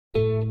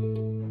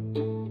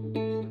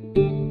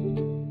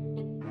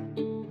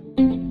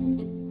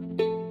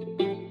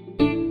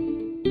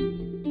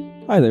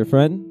Hi there,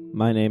 friend.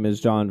 My name is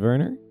John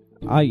Werner.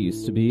 I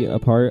used to be a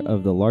part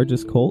of the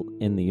largest cult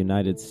in the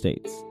United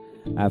States.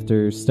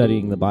 After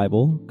studying the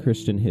Bible,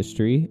 Christian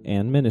history,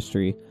 and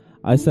ministry,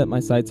 I set my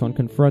sights on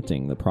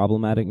confronting the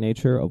problematic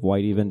nature of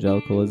white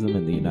evangelicalism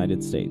in the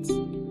United States.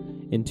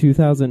 In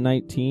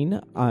 2019,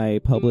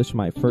 I published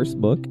my first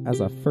book as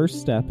a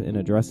first step in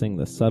addressing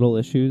the subtle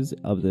issues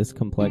of this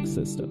complex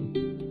system.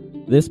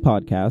 This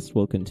podcast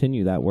will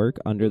continue that work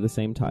under the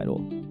same title.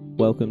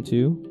 Welcome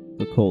to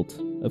The Cult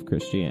of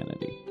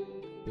Christianity.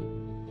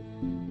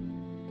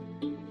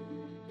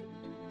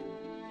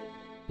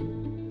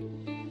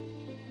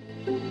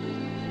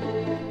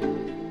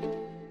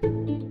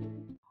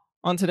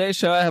 On today's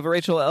show, I have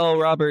Rachel L.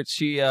 Roberts.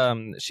 She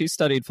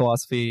studied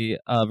philosophy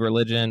of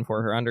religion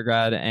for her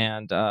undergrad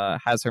and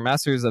has her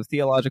Master's of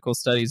Theological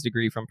Studies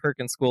degree from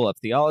Perkins School of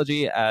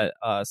Theology at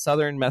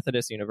Southern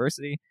Methodist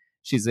University.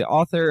 She's the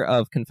author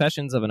of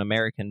Confessions of an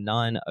American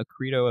Nun, a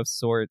credo of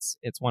sorts.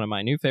 It's one of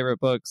my new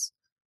favorite books.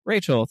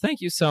 Rachel,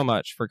 thank you so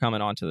much for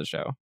coming on to the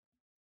show.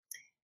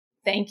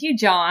 Thank you,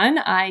 John.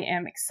 I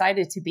am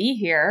excited to be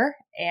here.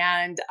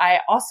 And I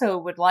also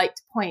would like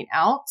to point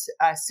out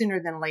sooner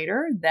than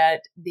later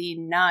that the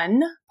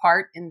nun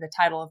part in the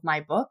title of my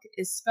book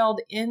is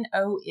spelled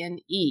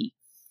N-O-N-E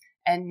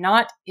and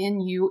not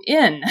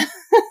N-U-N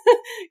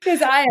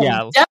because I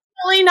am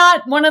definitely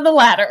not one of the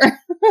latter.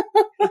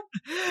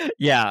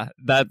 Yeah,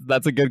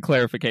 that's a good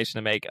clarification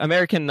to make.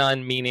 American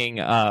Nun meaning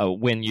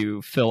when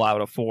you fill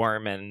out a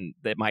form and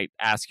they might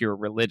ask your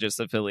religious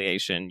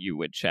affiliation, you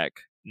would check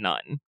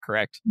nun,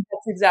 correct?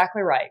 That's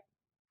exactly right.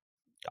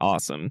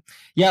 Awesome.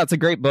 Yeah, it's a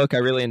great book. I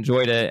really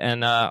enjoyed it.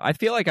 And I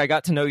feel like I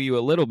got to know you a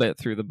little bit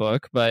through the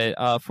book.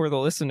 But for the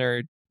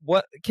listener,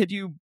 what could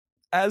you,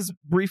 as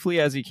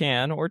briefly as you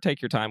can, or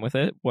take your time with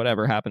it,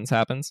 whatever happens,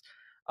 happens.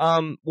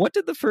 What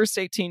did the first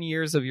 18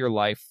 years of your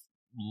life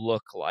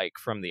look like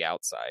from the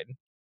outside?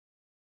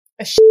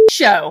 A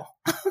show.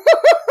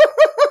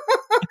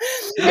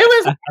 It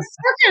was a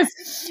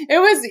circus.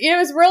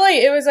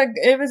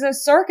 It was a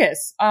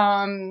circus.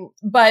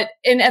 But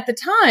at the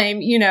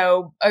time, you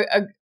know,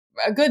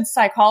 a good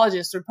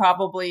psychologist would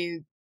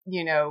probably,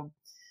 you know,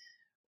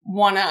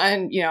 want to,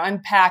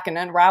 unpack and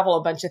unravel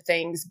a bunch of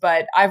things.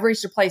 But I've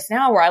reached a place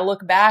now where I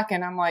look back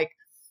and I'm like,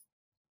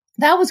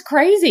 that was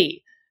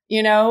crazy.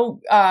 You know,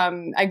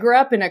 I grew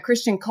up in a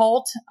Christian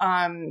cult.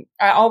 I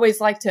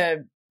always like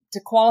to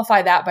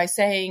qualify that by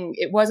saying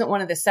it wasn't one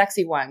of the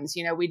sexy ones.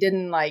 You know, we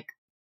didn't like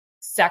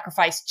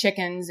sacrifice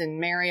chickens and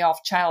marry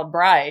off child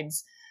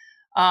brides.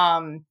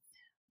 And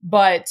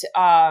when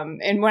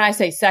I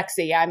say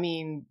sexy, I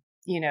mean,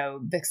 you know,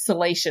 the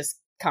salacious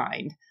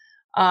kind.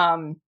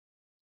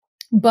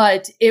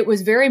 But it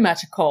was very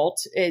much a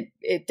cult.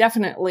 It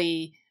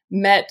definitely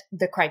met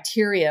the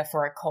criteria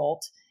for a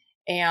cult.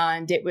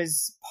 And it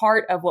was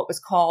part of what was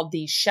called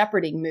the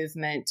shepherding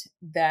movement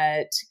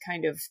that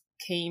kind of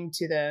came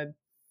to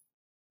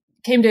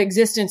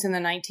existence in the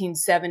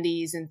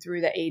 1970s and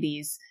through the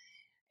 80s.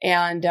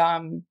 And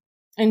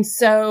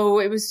so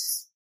it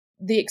was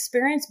the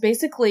experience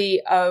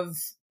basically of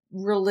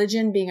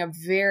religion being a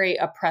very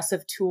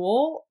oppressive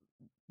tool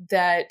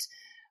that,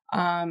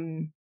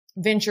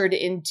 ventured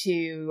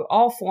into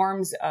all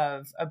forms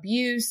of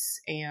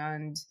abuse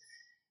and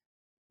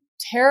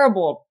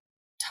terrible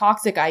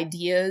toxic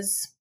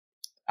ideas,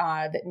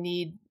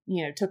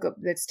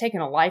 that's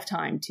taken a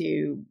lifetime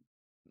to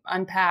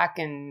unpack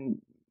and,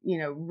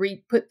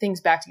 put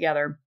things back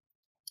together.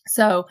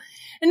 So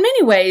in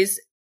many ways,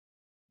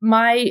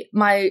 my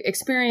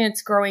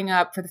experience growing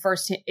up for the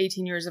first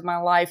 18 years of my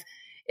life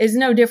is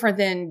no different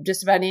than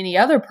just about any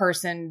other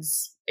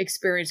person's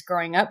experience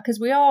growing up, because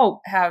we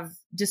all have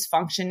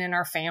dysfunction in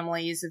our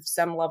families of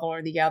some level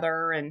or the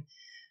other, and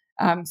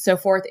so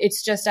forth.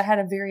 It's just I had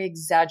a very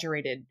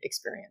exaggerated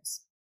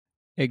experience.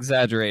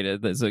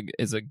 Exaggerated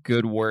is a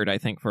good word, I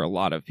think, for a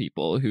lot of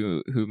people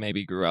who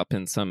maybe grew up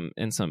in some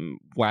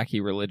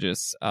wacky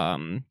religious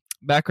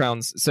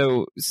backgrounds.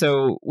 So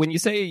when you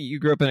say you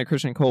grew up in a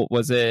Christian cult,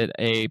 was it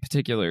a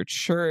particular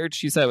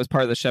church? You said it was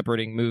part of the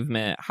shepherding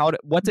movement.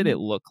 What did it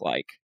look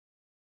like?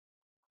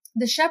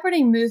 The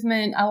shepherding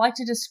movement, I like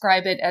to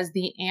describe it as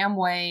the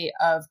Amway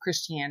of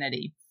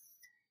Christianity,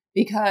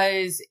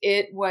 because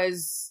it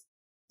was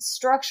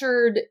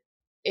structured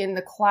in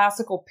the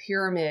classical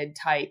pyramid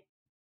type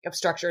of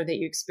structure that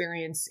you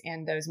experience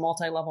in those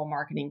multi-level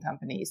marketing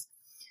companies,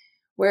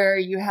 where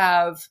you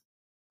have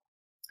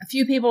a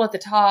few people at the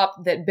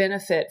top that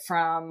benefit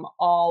from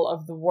all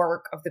of the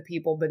work of the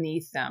people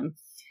beneath them.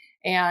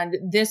 And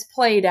this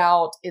played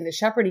out in the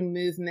shepherding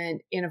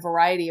movement in a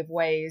variety of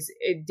ways.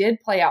 It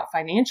did play out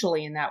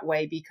financially in that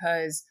way,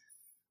 because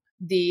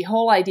the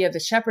whole idea of the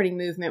shepherding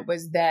movement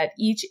was that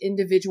each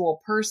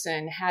individual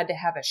person had to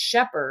have a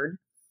shepherd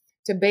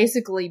to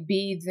basically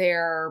be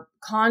their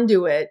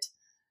conduit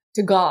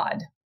to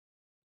God.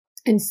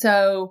 And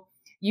so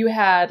you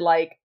had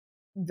like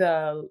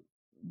the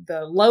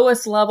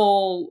lowest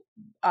level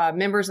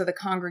members of the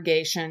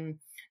congregation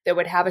that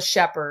would have a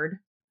shepherd.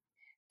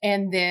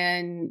 And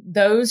then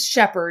those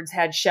shepherds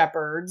had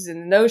shepherds,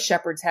 and those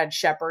shepherds had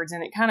shepherds,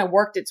 and it kind of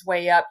worked its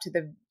way up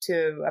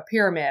to a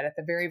pyramid at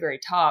the very, very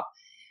top.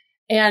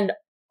 And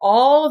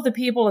all of the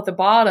people at the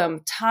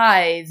bottom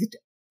tithed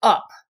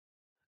up.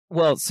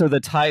 Well, so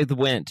the tithe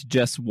went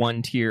just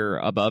one tier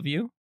above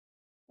you?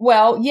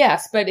 Well,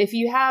 yes, but if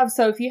you have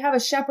a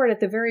shepherd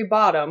at the very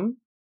bottom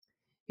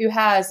who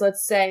has,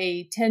 let's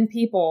say, 10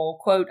 people,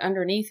 quote,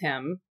 underneath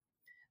him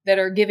that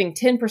are giving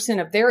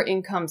 10% of their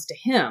incomes to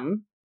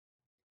him,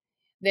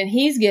 then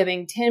he's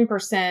giving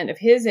 10% of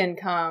his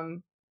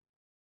income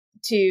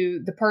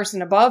to the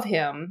person above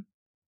him.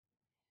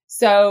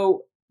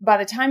 So by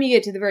the time you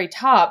get to the very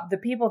top, the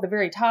people at the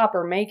very top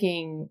are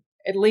making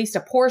at least a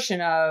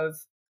portion of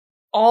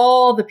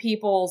all the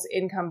people's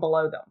income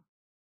below them.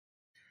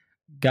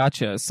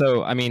 Gotcha.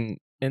 So, I mean,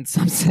 in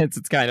some sense,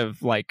 it's kind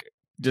of like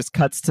just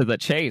cuts to the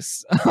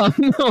chase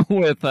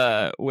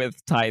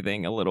with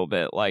tithing a little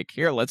bit. Like,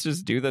 here, let's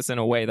just do this in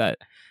a way that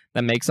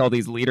makes all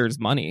these leaders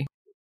money.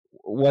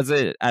 Was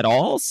it at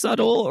all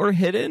subtle or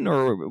hidden,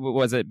 or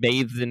was it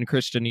bathed in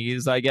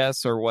Christianese, I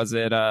guess, or was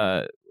it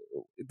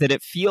did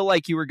it feel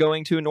like you were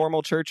going to a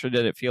normal church, or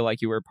did it feel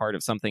like you were part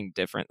of something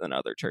different than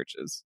other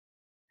churches?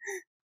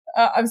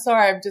 I'm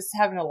sorry, I'm just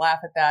having a laugh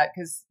at that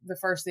because the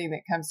first thing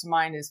that comes to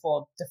mind is,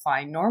 well,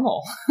 define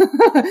normal.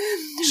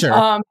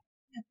 Sure.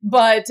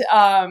 But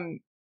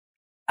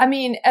I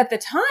mean, at the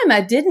time,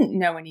 I didn't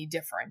know any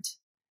different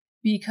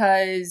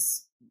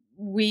because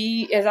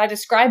as I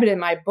describe it in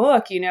my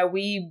book,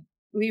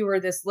 we were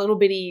this little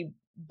bitty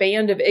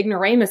band of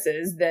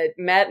ignoramuses that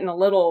met in a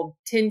little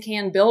tin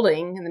can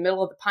building in the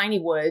middle of the piney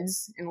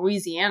woods in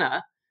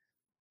Louisiana.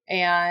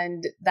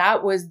 And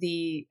that was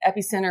the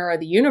epicenter of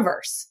the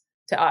universe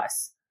to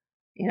us.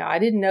 I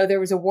didn't know there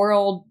was a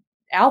world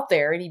out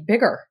there any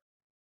bigger.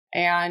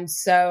 And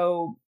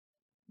so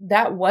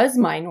that was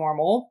my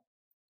normal.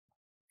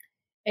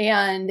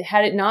 And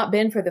had it not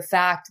been for the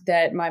fact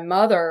that my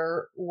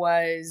mother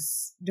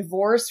was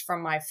divorced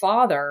from my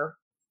father,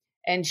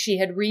 and she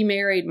had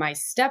remarried my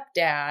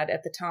stepdad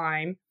at the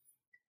time,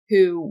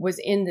 who was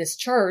in this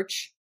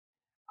church,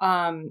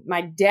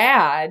 my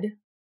dad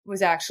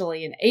was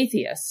actually an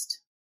atheist.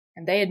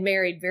 And they had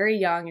married very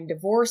young and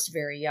divorced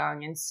very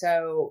young. And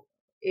so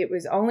it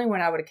was only when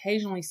I would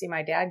occasionally see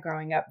my dad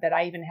growing up that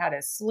I even had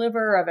a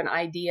sliver of an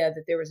idea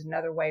that there was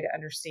another way to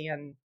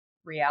understand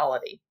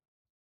reality.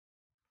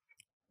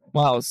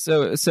 Wow.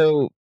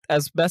 So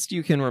as best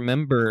you can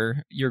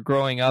remember, you're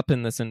growing up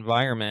in this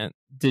environment.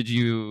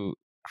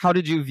 How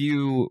did you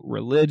view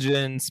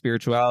religion,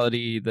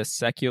 spirituality, the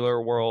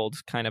secular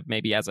world kind of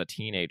maybe as a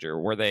teenager?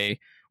 Were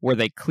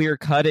they clear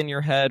cut in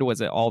your head?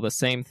 Was it all the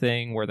same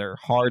thing? Were there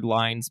hard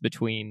lines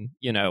between,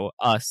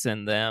 us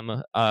and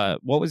them?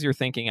 What was your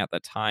thinking at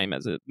the time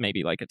as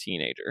maybe like a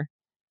teenager?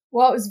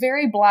 Well, it was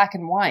very black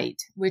and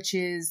white, which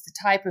is the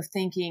type of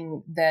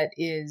thinking that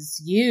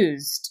is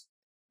used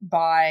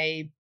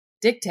by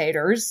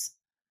dictators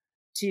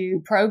to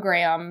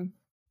program,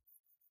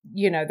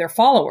 their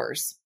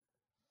followers.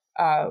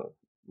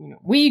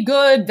 We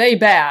good, they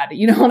bad.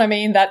 You know what I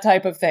mean? That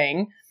type of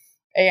thing.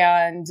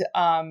 And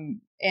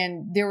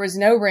there was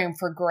no room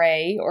for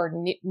gray or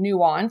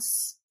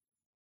nuance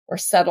or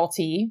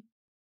subtlety.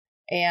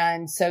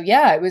 And so,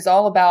 yeah, it was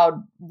all about,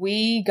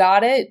 we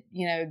got it.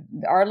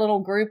 Our little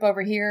group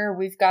over here,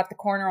 we've got the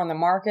corner on the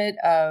market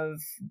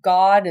of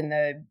God and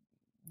the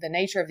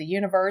nature of the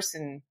universe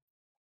and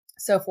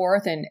so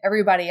forth. And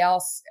everybody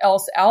else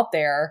out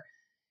there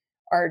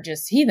are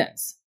just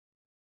heathens.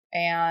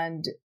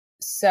 And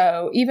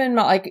so even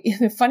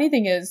the funny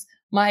thing is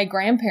my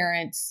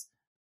grandparents,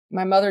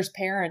 my mother's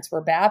parents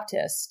were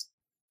Baptist.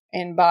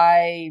 And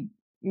by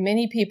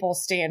many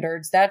people's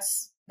standards,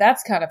 that's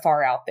kind of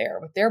far out there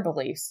with their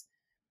beliefs.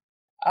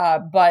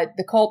 But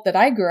the cult that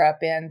I grew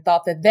up in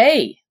thought that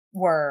they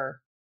were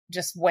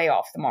just way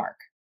off the mark.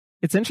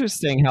 It's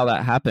interesting how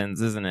that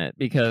happens, isn't it?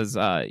 Because,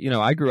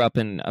 I grew up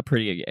in a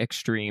pretty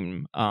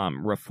extreme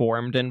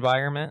reformed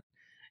environment.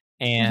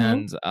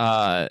 And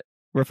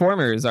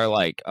reformers are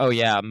like, oh,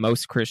 yeah,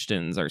 most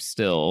Christians are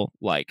still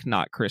like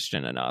not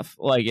Christian enough.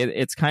 Like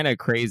it's kind of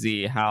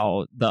crazy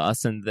how the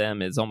us and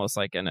them is almost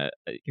like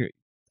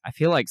I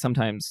feel like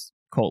sometimes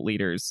cult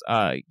leaders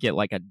get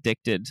like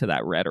addicted to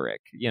that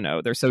rhetoric.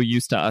 They're so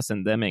used to us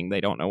and theming,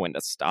 they don't know when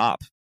to stop,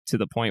 to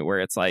the point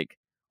where it's like,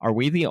 are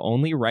we the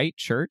only right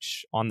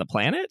church on the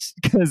planet?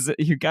 Because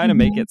you kind of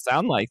make it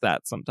sound like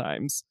that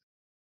sometimes.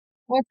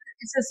 Well,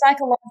 it's a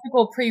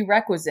psychological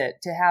prerequisite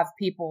to have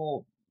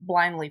people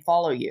blindly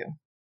follow you.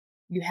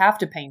 You have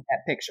to paint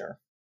that picture.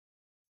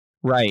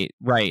 Right.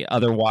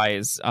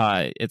 Otherwise,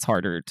 it's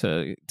harder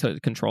to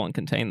control and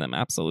contain them.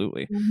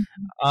 Absolutely.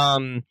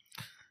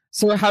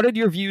 So how did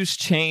your views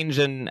change,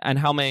 and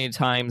how many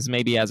times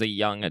maybe as a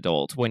young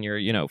adult when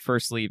you're,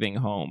 first leaving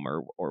home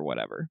or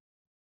whatever?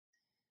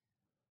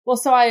 Well,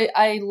 so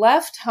I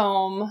left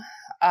home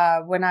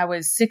when I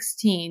was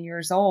 16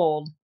 years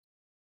old.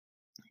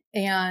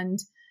 And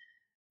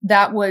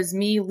that was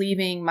me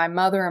leaving my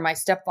mother and my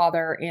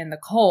stepfather in the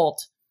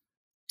cult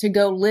to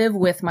go live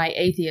with my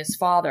atheist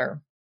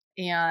father.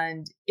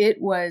 And it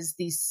was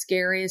the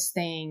scariest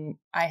thing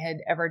I had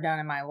ever done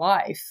in my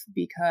life,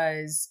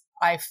 because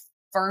I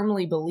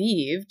firmly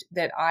believed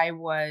that I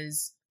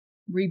was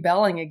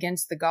rebelling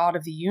against the God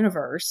of the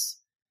universe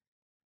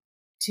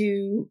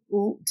to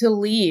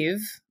leave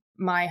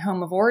my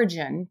home of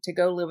origin to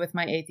go live with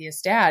my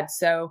atheist dad.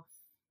 So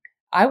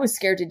I was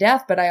scared to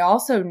death, but I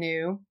also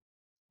knew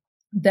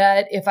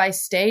that if I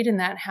stayed in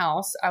that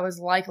house, I was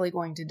likely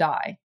going to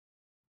die.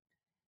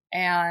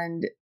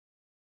 And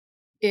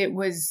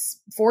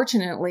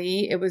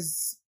fortunately,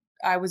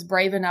 I was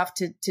brave enough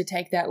to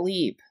take that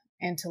leap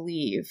and to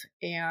leave.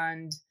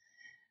 And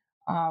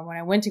when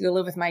I went to go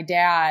live with my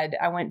dad,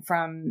 I went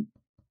from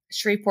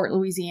Shreveport,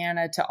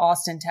 Louisiana to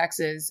Austin,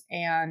 Texas.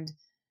 And,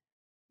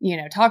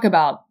 talk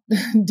about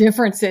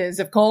differences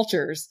of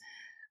cultures.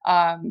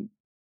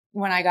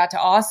 When I got to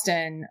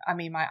Austin, I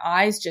mean, my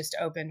eyes just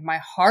opened, my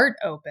heart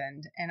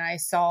opened, and I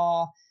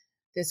saw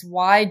this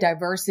wide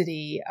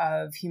diversity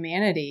of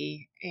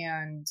humanity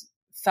and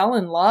fell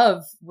in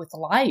love with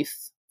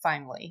life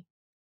finally.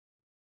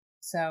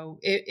 So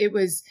it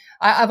was,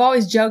 I've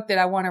always joked that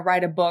I want to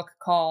write a book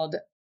called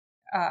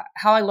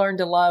How I Learned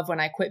to Love When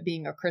I Quit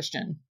Being a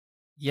Christian.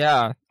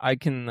 Yeah, I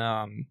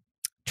can,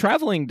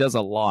 traveling does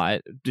a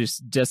lot.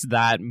 Just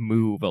that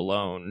move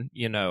alone,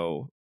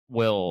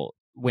 will,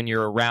 when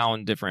you're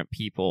around different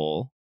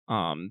people,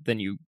 than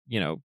you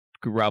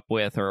grew up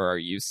with or are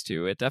used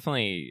to, it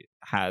definitely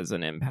has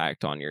an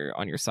impact on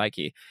your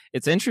psyche.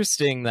 It's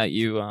interesting that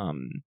you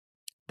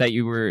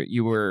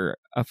were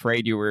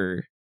afraid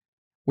were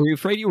you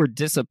afraid you were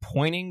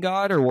disappointing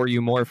God, or were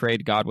you more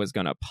afraid God was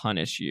going to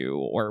punish you,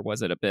 or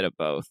was it a bit of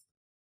both?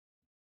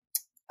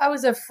 I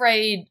was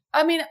afraid.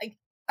 I mean,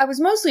 I was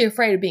mostly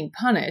afraid of being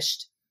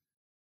punished,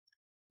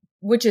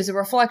 which is a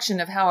reflection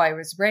of how I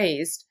was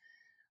raised.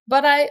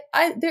 But I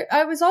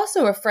was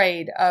also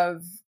afraid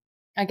of,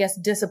 I guess,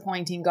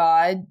 disappointing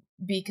God,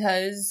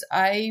 because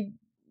I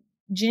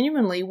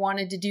genuinely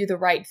wanted to do the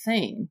right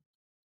thing.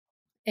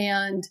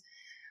 And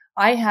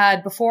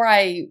before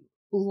I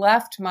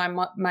left my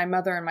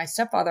mother and my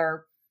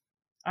stepfather,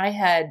 I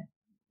had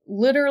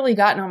literally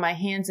gotten on my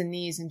hands and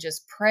knees and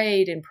just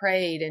prayed and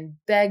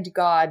begged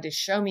God to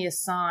show me a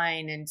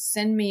sign and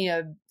send me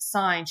a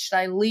sign. Should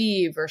I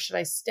leave or should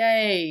I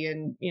stay?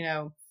 And,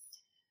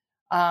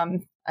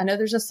 I know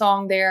there's a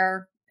song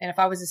there, and if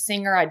I was a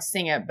singer, I'd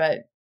sing it,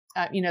 but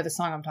the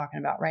song I'm talking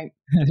about, right?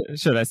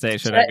 Should I stay?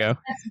 Should I go?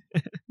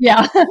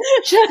 Yeah.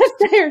 Should I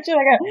stay or should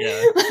I go?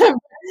 Yeah.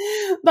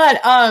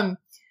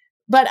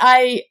 but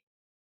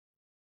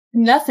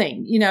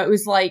nothing,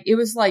 it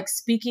was like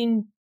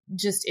speaking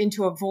just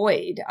into a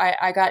void.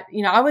 I got,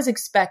 I was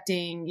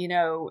expecting,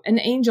 an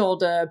angel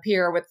to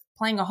appear with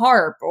playing a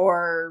harp,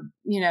 or,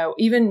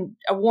 even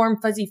a warm,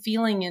 fuzzy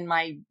feeling in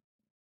my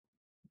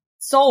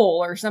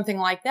soul or something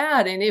like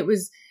that. And it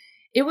was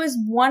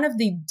one of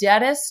the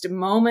deadest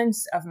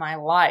moments of my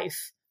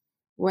life,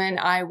 when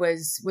I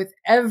was, with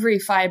every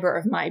fiber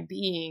of my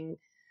being,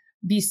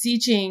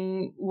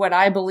 beseeching what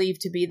I believe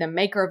to be the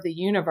maker of the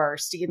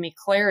universe to give me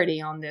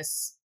clarity on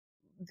this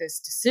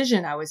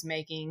decision I was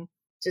making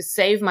to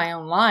save my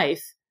own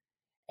life.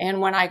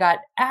 And when I got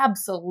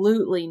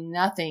absolutely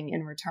nothing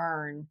in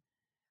return,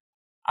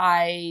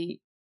 I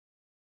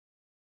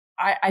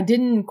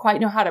didn't quite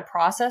know how to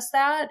process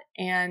that.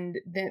 And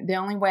the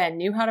only way I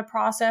knew how to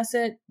process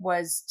it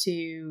was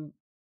to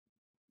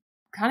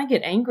kind of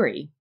get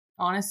angry,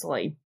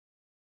 honestly.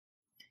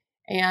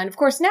 And of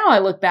course, now I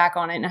look back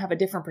on it and I have a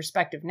different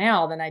perspective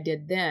now than I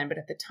did then. But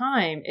at the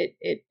time,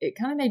 it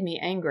kind of made me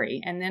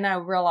angry. And then I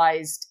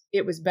realized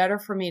it was better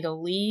for me to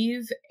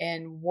leave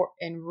and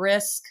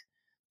risk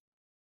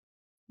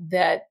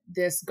that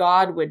this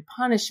God would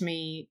punish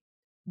me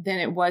than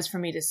it was for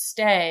me to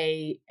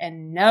stay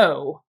and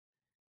know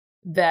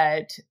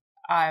that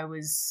I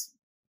was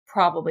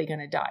probably going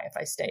to die if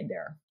I stayed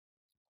there.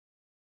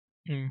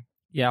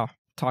 Yeah.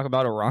 Talk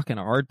about a rock and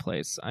a hard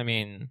place. I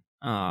mean,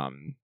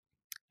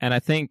 and I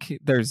think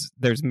there's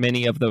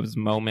many of those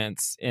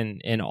moments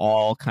in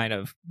all kind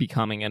of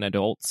becoming an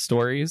adult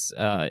stories,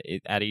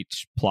 at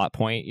each plot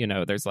point.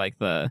 There's like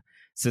the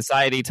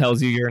society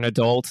tells you you're an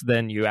adult,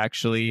 then you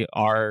actually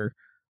are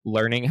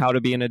learning how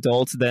to be an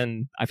adult.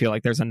 Then I feel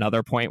like there's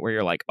another point where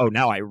you're like, oh,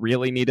 now I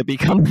really need to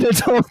become an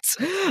adult.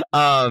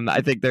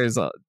 I think there's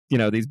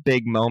these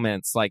big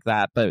moments like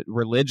that, but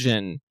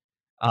religion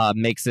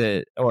makes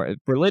it, or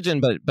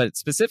religion, but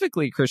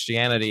specifically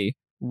Christianity,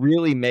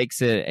 really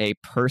makes it a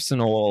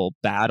personal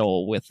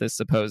battle with this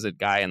supposed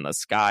guy in the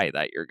sky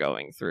that you're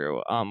going through,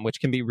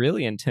 which can be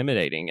really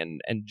intimidating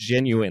and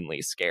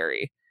genuinely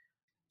scary.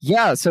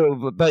 Yeah.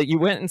 So, but you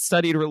went and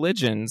studied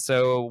religion.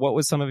 So what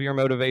was some of your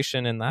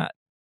motivation in that?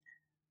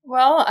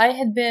 Well, I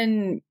had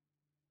been,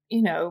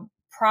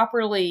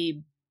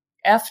 properly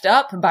effed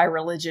up by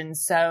religion.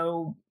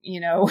 So,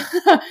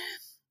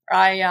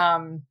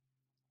 I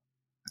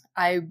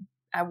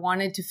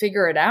wanted to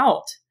figure it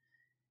out.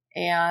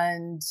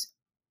 And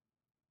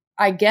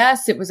I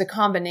guess it was a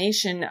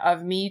combination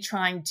of me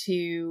trying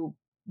to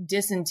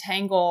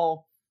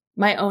disentangle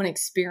my own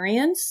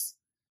experience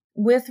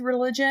with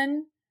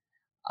religion,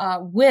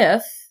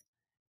 with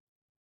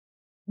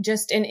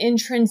just an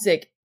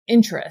intrinsic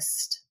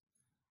interest.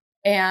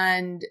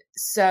 And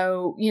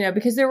so,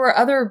 because there were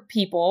other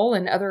people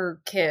and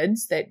other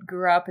kids that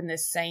grew up in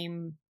this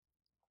same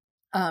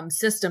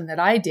system that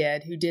I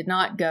did, who did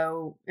not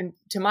go, and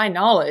to my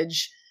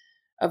knowledge,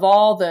 of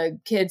all the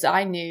kids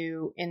I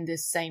knew in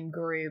this same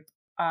group,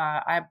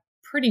 I'm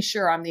pretty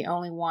sure I'm the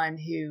only one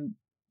who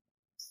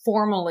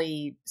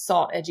formally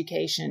sought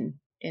education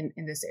in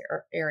this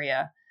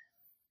area.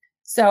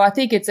 So I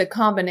think it's a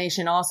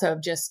combination also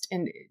of just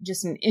an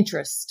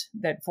interest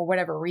that, for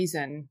whatever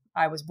reason,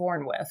 I was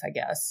born with, I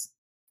guess.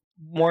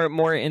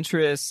 More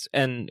interest.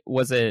 And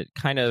was it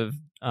kind of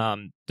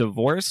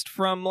divorced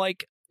from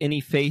like any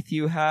faith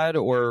you had,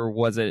 or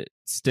was it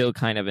still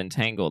kind of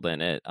entangled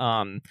in it?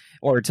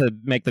 Or to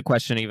make the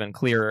question even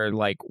clearer,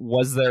 like,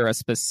 was there a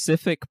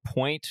specific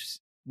point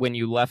when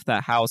you left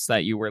that house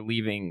that you were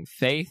leaving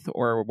faith,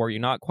 or were you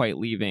not quite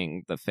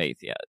leaving the faith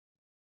yet?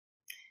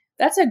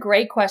 That's a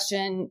great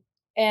question.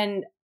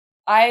 And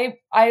I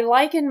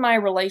liken my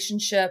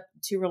relationship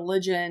to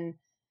religion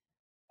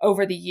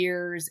over the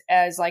years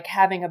as like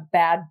having a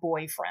bad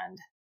boyfriend,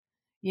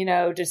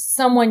 just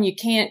someone you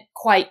can't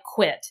quite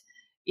quit.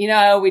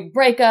 We'd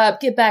break up,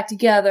 get back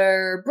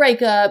together,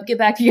 break up, get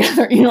back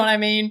together. You know what I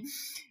mean?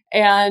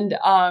 And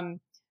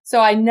so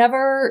I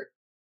never,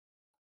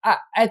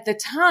 at the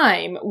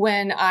time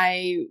when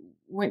I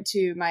went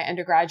to my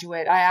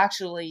undergraduate, I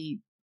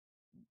actually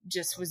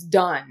just was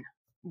done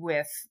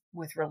with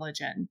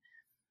religion.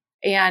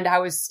 And I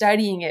was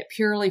studying it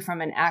purely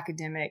from an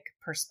academic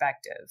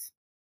perspective.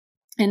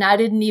 And I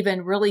didn't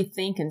even really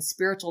think in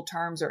spiritual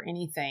terms or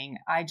anything.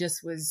 I just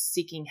was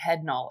seeking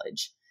head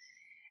knowledge.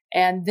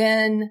 And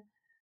then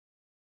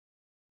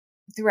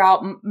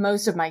throughout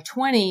most of my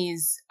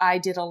 20s, I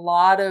did a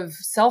lot of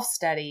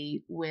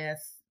self-study with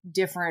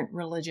different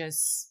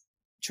religious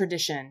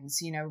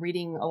traditions,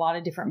 reading a lot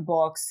of different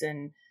books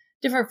and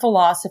different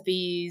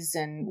philosophies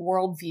and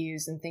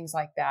worldviews and things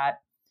like that.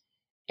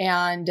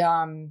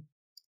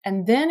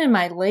 And then in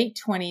my late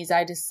 20s,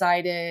 I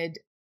decided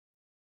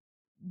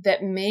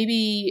that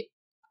maybe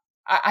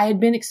I had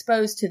been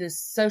exposed to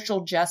this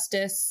social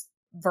justice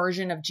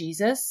version of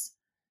Jesus.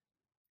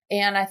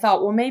 And I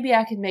thought, well, maybe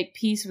I could make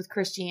peace with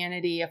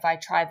Christianity if I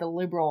try the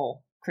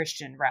liberal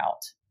Christian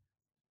route.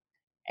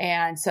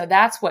 And so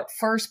that's what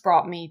first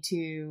brought me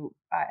to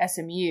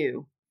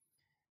SMU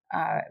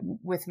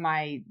with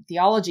my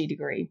theology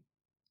degree,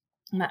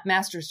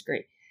 master's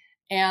degree.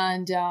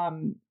 And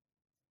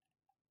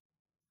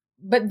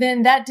but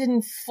then that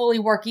didn't fully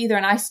work either.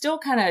 And I still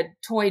kind of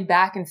toyed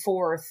back and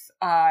forth.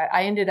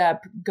 I ended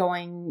up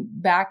going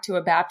back to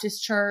a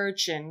Baptist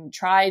church and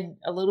tried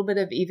a little bit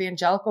of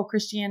evangelical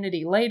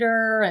Christianity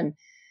later. And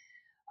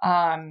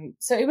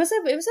so it was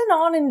an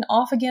on and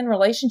off again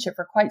relationship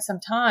for quite some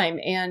time.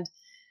 And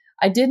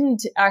I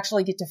didn't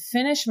actually get to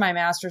finish my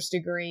master's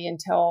degree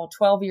until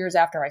 12 years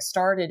after I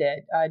started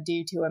it,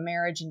 due to a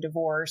marriage and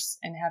divorce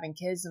and having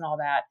kids and all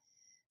that.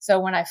 So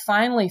when I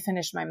finally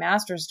finished my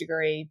master's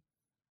degree,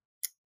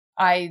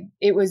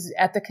 it was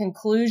at the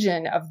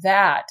conclusion of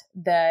that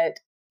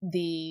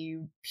the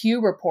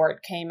Pew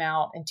report came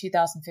out in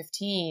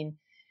 2015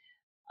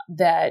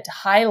 that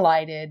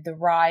highlighted the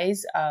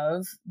rise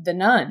of the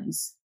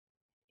nuns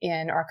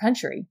in our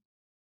country,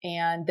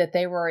 and that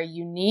they were a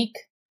unique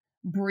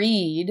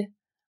breed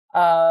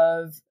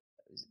of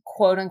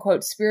quote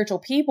unquote spiritual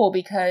people,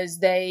 because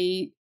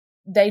they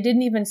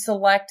didn't even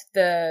select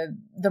the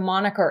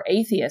moniker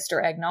atheist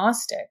or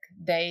agnostic.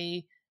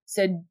 They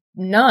said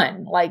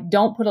none, like,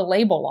 don't put a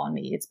label on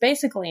me. It's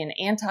basically an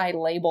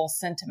anti-label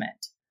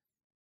sentiment.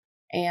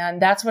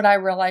 And that's what I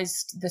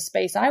realized the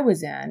space I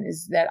was in,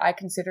 is that I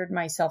considered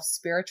myself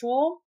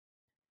spiritual,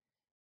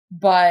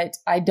 but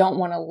I don't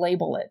want to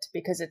label it,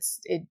 because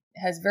it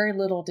has very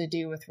little to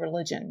do with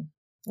religion.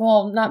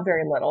 Well, not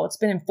very little. It's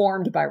been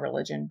informed by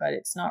religion, but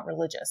it's not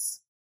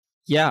religious.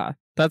 Yeah,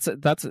 that's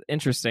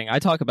interesting. I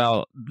talk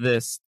about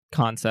this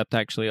concept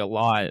actually a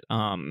lot.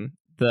 The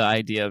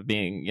idea of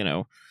being,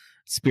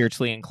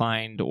 spiritually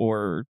inclined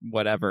or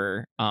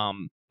whatever,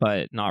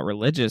 but not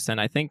religious.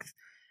 And I think,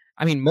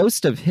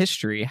 most of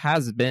history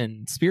has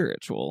been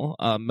spiritual.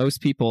 Most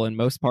people in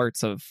most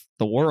parts of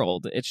the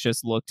world, it's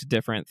just looked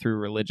different through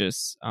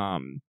religious,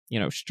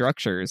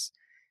 structures.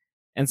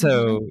 And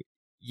so,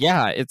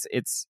 yeah,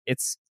 it's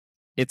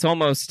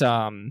almost,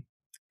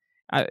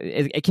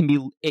 it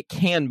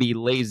can be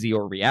lazy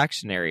or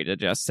reactionary to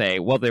just say,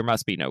 well, there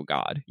must be no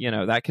God.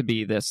 That could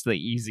be the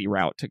easy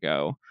route to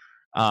go.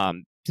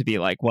 To be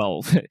like,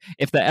 well,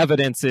 if the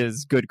evidence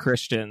is good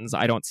Christians,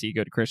 I don't see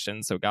good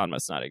Christians, so God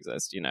must not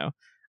exist,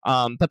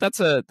 But that's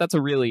a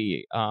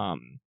really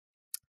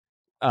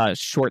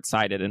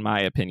short-sighted, in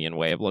my opinion,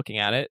 way of looking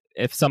at it.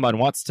 If someone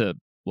wants to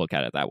look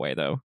at it that way,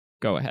 though,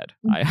 go ahead.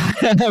 I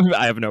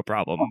have no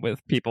problem with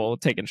people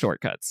taking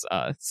shortcuts.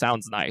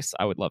 Sounds nice.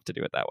 I would love to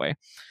do it that way.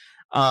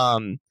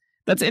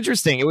 That's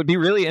interesting. It would be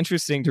really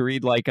interesting to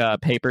read like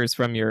papers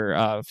from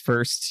your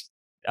first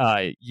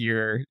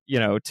year,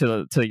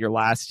 to your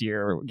last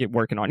year, get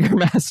working on your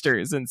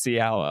master's, and see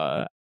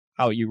how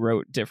how you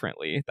wrote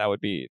differently. That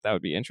would be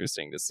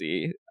interesting to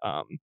see.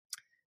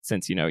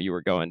 Since you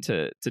were going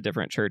to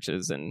different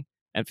churches and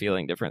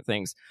feeling different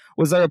things.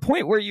 Was there a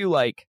point where you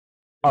like,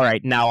 all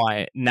right, now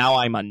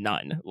I'm a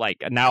nun,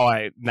 like now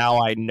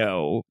I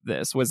know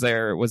this? Was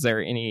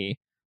there any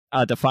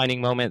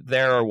defining moment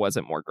there, or was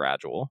it more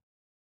gradual?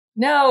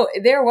 No,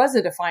 there was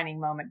a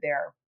defining moment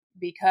there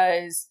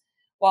because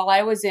while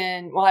I was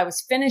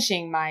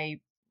finishing my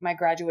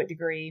graduate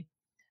degree,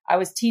 I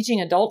was teaching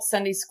adult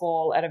Sunday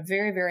school at a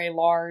very, very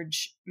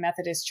large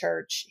Methodist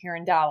church here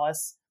in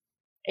Dallas.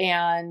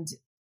 And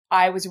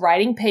I was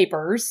writing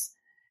papers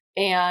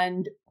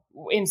and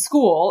in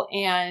school.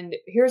 And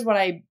here's what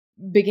I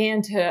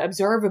began to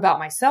observe about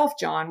myself,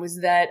 John, was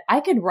that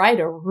I could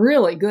write a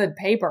really good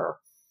paper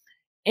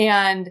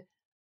and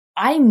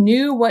I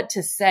knew what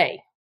to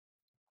say.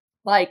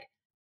 Like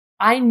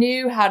I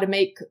knew how to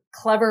make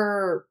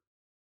clever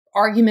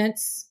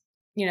arguments,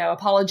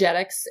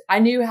 apologetics. I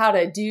knew how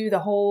to do the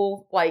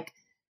whole, like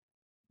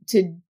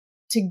to,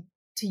 to,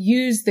 to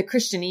use the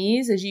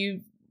Christianese, as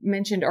you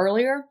mentioned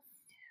earlier.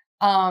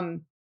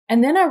 And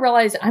then I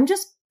realized I'm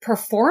just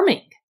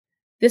performing.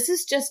 This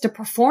is just a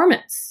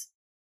performance.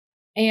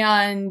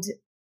 And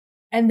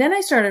then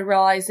I started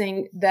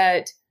realizing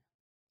that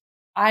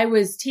I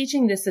was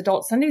teaching these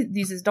adult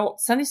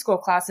Sunday school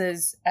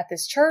classes at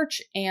this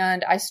church.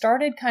 And I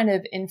started kind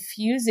of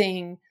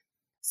infusing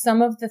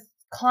some of the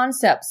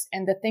concepts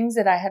and the things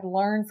that I had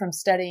learned from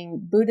studying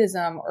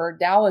Buddhism or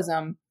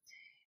Taoism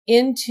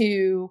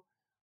into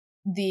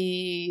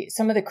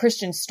some of the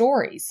Christian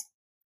stories.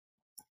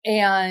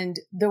 And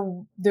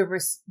the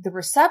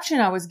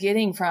reception I was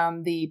getting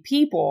from the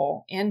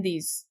people in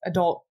these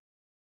adult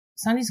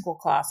Sunday school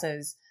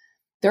classes,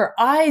 their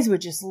eyes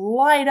would just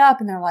light up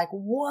and they're like,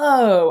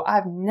 whoa,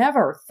 I've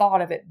never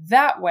thought of it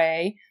that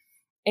way.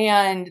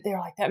 And they're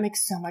like, that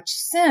makes so much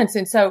sense.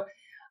 And so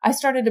I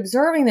started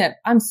observing that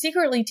I'm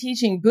secretly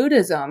teaching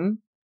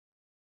Buddhism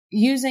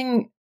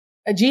using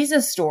a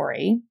Jesus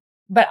story,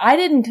 but I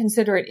didn't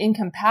consider it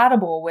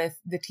incompatible with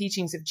the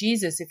teachings of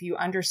Jesus if you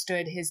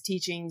understood his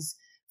teachings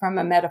from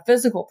a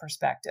metaphysical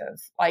perspective,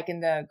 like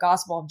in the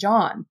Gospel of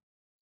John.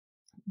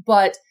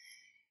 But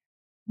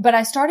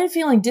I started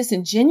feeling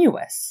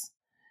disingenuous.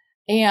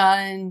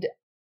 And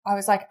I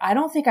was like, I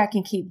don't think I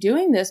can keep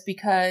doing this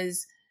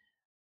because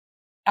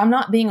I'm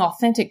not being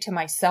authentic to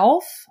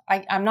myself.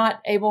 I'm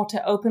not able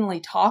to openly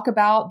talk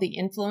about the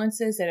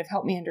influences that have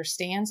helped me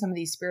understand some of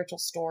these spiritual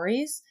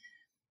stories.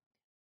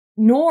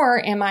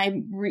 Nor am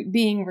I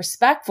being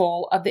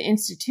respectful of the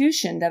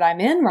institution that I'm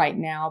in right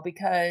now,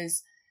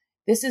 because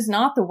this is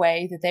not the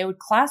way that they would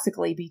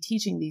classically be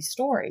teaching these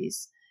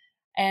stories.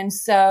 And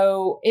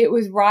so it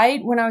was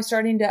right when I was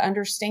starting to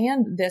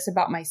understand this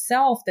about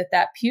myself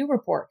that Pew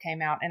report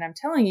came out. And I'm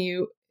telling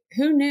you,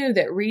 who knew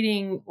that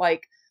reading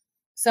like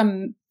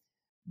some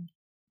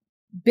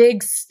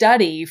big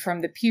study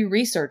from the Pew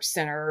Research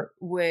Center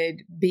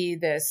would be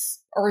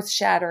this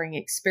earth-shattering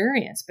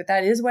experience? But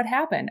that is what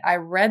happened. I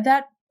read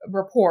that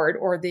report,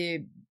 or at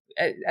the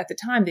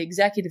time, the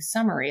executive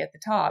summary at the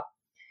top.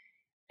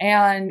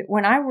 And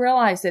when I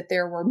realized that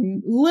there were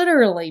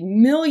literally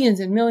millions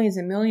and millions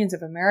and millions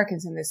of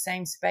Americans in this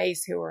same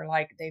space who are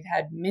like, they've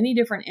had many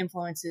different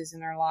influences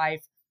in their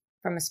life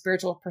from a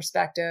spiritual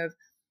perspective.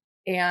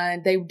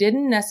 And they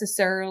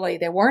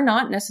were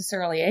not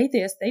necessarily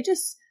atheists. They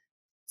just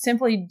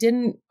simply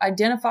didn't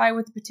identify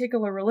with a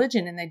particular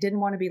religion and they didn't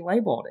want to be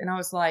labeled. And I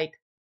was like,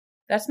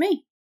 that's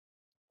me.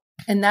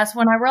 And that's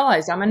when I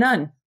realized I'm a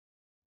nun.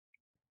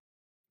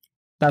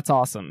 That's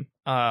awesome.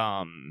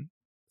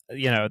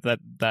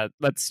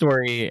 That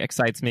story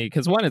excites me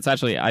because, one, it's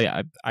actually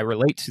I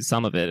relate to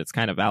some of it. It's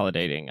kind of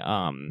validating.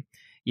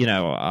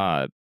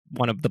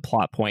 One of the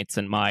plot points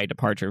in my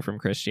departure from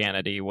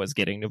Christianity was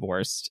getting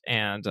divorced,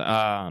 and in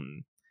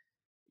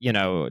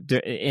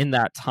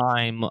that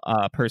time,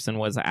 a person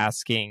was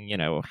asking,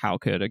 how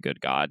could a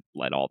good God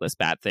let all this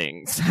bad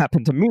things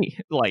happen to me?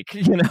 Like,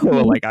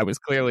 like I was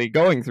clearly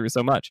going through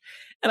so much,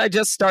 and I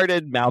just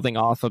started mouthing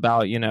off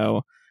about,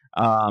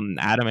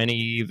 Adam and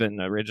Eve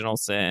and original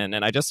sin,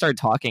 and I just started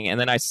talking, and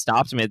then I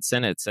stopped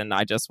mid-sentence and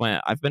I just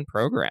went, I've been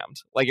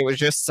programmed. Like, it was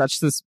just such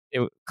this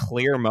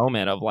clear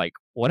moment of like,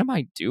 what am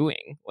I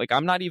doing? Like,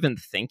 I'm not even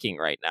thinking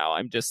right now,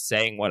 I'm just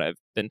saying what I've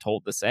been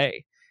told to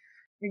say.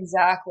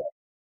 Exactly.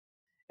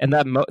 And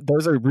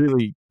those are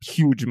really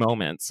huge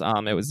moments.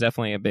 It was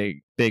definitely a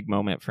big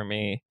moment for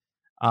me,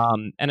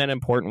 and an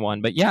important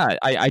one. But yeah,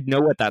 I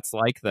know what that's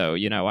like, though.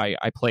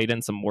 I played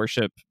in some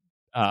worship.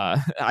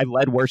 I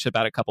led worship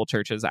at a couple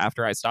churches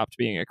after I stopped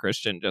being a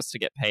Christian just to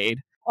get paid.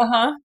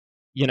 Uh-huh.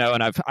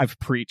 And I've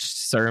preached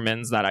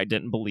sermons that I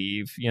didn't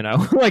believe.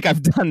 Like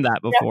I've done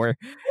that before,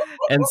 yeah.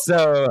 And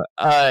so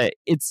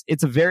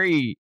it's a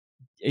very,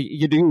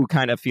 you do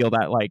kind of feel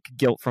that like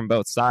guilt from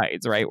both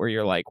sides, right? Where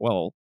you're like,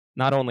 well,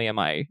 not only am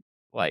I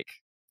like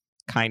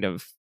kind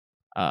of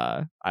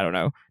I don't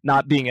know,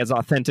 not being as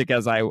authentic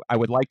as I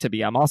would like to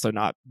be, I'm also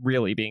not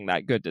really being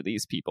that good to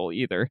these people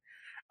either.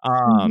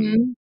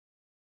 Mm-hmm.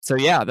 So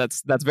yeah,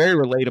 that's very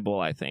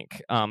relatable, I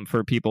think,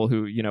 for people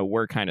who,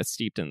 were kind of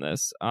steeped in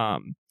this.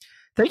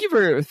 Thank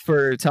you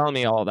for telling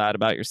me all that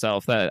about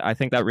yourself. That I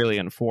think that really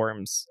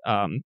informs,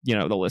 the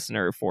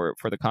listener for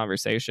the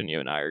conversation you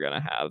and I are going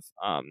to have,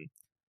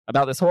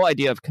 about this whole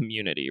idea of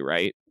community,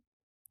 right?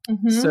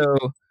 Mm-hmm. So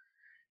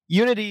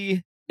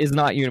unity is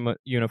not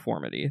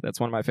uniformity. That's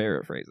one of my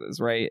favorite phrases,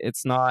 right?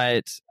 It's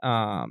not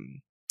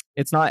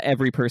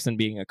every person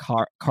being a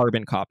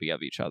carbon copy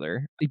of each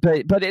other,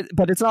 but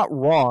it's not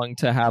wrong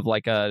to have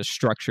like a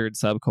structured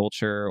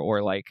subculture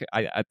or like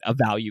a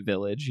value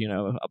village,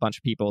 a bunch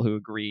of people who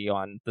agree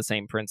on the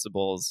same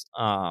principles,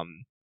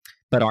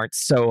 but aren't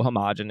so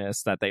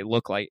homogenous that they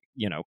look like,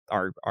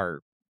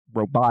 are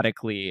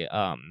robotically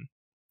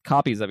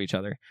copies of each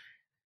other.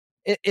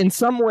 In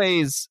some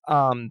ways,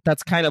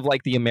 that's kind of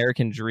like the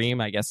American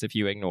dream, I guess, if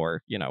you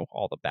ignore,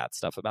 all the bad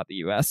stuff about the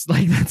US.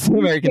 Like, that's the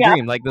American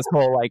dream, like this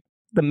whole like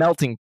the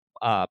melting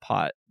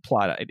pot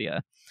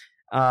idea.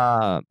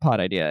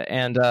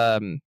 And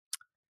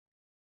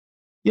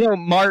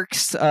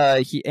Marx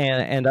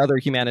and other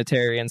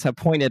humanitarians have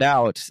pointed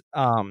out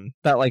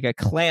that like a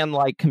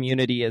clan-like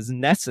community is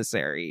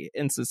necessary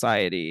in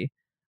society,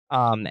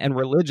 and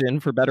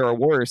religion, for better or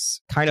worse,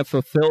 kind of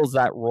fulfills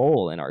that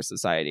role in our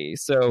society.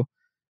 So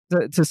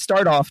to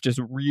start off just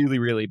really,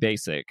 really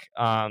basic,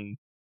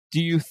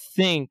 do you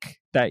think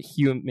that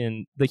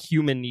the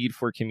human need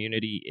for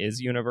community is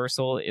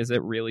universal? Is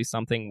it really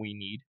something we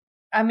need?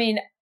 I mean,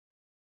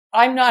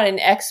 I'm not an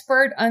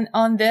expert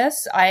on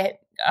this.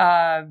 I'm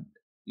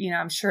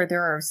sure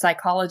there are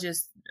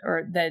psychologists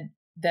or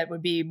that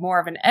would be more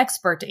of an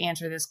expert to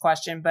answer this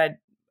question, but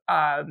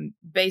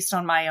based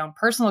on my own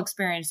personal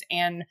experience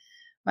and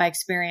my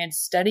experience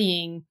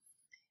studying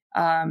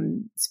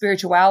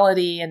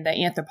spirituality and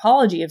the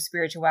anthropology of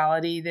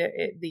spirituality,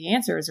 the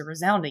answer is a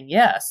resounding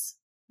yes.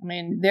 I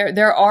mean,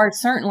 there are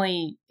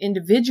certainly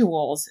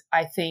individuals,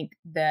 I think,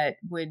 that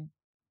would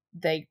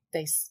they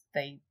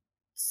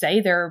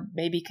say they're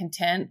maybe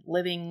content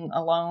living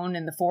alone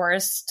in the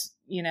forest,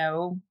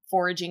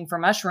 foraging for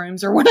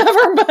mushrooms or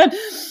whatever.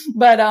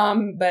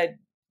 But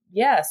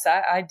yes,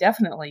 I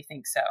definitely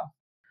think so.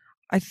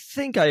 I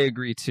think I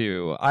agree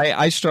too.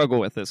 I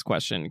struggle with this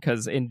question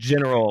because in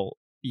general,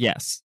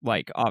 yes,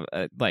 like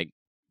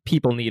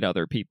people need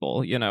other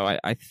people.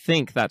 I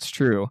think that's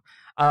true.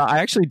 I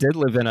actually did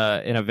live in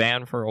a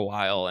van for a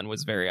while and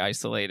was very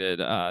isolated.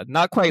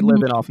 Not quite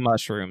living off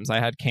mushrooms. I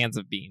had cans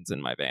of beans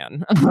in my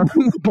van,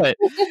 but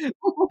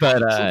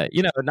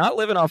not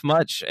living off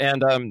much.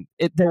 And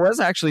there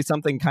was actually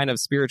something kind of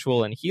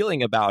spiritual and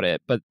healing about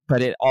it, but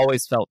it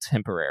always felt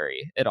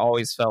temporary. It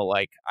always felt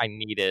like I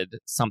needed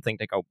something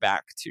to go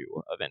back to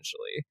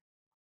eventually.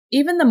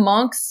 Even the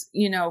monks,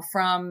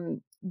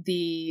 from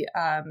the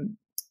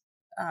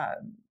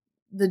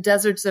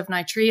deserts of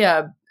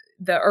Nitria,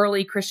 the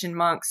early Christian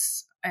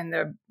monks and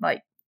the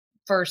like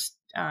first,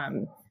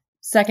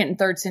 second and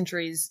third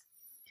centuries,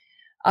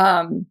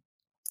 then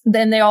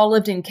they all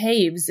lived in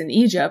caves in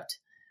Egypt,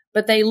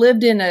 but they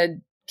lived in a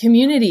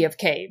community of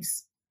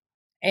caves.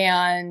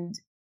 And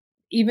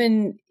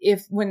even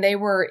if when they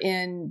were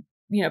in,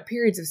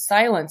 periods of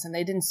silence and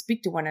they didn't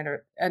speak to one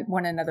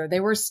another, they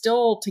were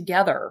still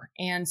together.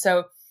 And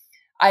so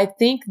I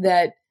think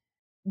that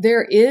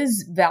there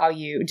is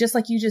value, just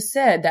like you just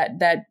said,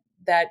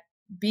 that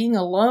being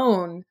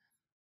alone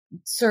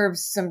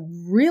serves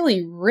some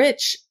really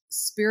rich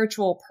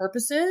spiritual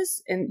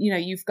purposes. And,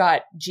 you've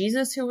got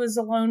Jesus, who was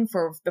alone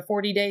for the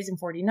 40 days and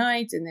 40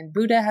 nights. And then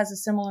Buddha has a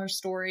similar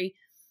story.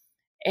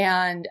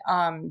 And,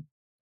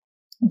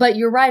 but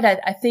you're right.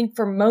 I think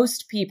for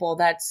most people,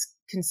 that's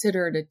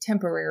considered a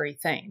temporary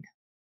thing.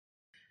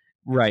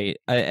 Right.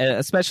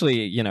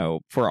 Especially,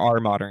 for our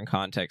modern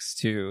context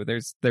too.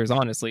 There's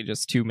honestly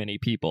just too many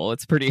people.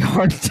 It's pretty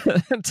hard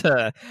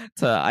to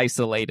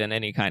isolate in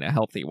any kind of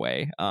healthy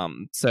way.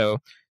 So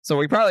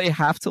we probably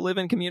have to live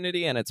in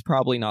community, and it's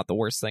probably not the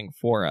worst thing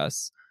for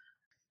us.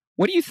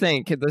 What do you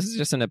think? This is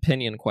just an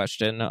opinion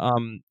question.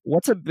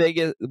 What's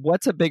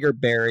a bigger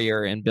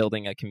barrier in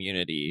building a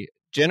community?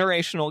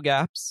 Generational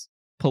gaps,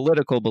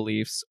 political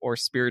beliefs, or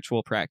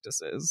spiritual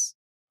practices?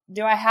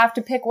 Do I have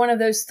to pick one of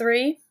those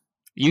three?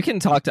 You can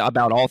talk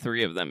about all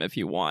three of them if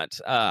you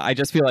want. I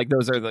just feel like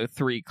those are the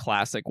three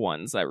classic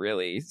ones that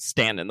really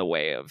stand in the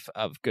way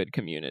of good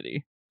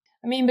community.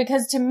 I mean,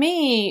 because to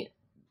me,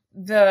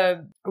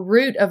 the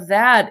root of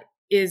that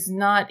is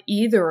not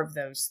either of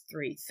those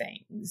three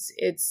things.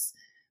 It's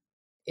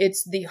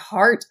the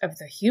heart of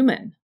the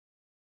human.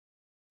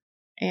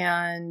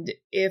 And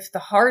if the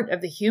heart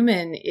of the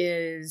human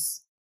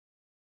is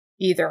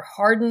either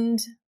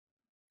hardened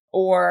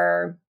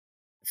or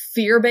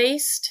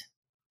fear-based,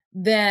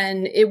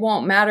 then it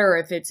won't matter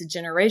if it's a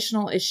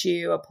generational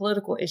issue, a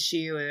political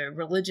issue, a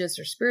religious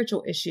or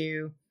spiritual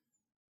issue.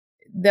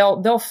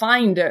 They'll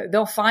find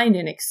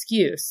an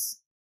excuse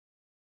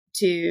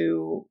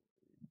to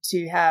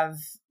have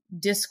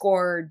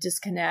discord,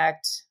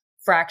 disconnect,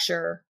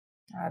 fracture.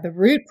 The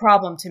root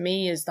problem to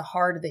me is the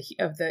heart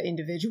of the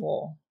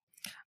individual.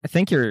 I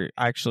think you're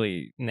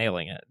actually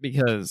nailing it,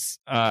 because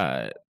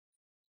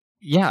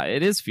Yeah,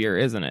 it is fear,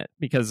 isn't it?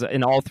 Because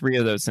in all three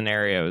of those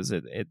scenarios,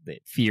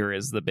 fear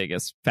is the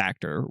biggest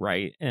factor,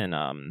 right?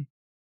 In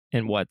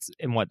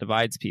what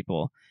divides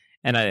people.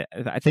 And I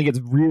think it's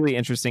really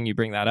interesting you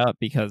bring that up,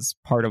 because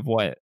part of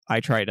what I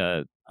try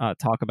to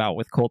talk about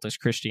with cultish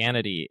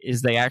Christianity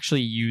is they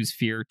actually use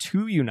fear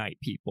to unite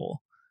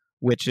people,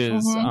 which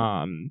is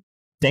Mm-hmm.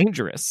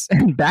 dangerous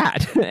and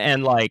bad.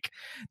 And like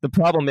the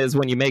problem is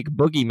when you make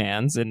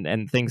boogeymans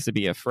and things to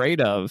be afraid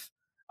of,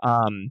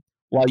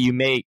 while you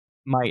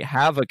might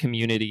have a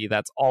community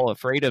that's all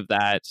afraid of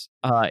that,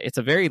 it's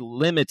a very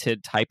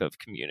limited type of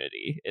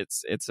community.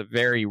 It's a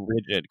very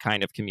rigid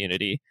kind of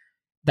community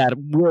that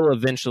will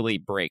eventually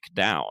break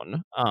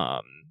down,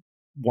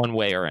 one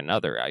way or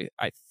another.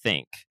 I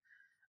think.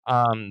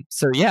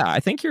 So yeah,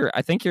 I think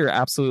you're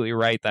absolutely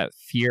right that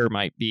fear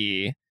might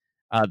be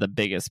the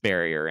biggest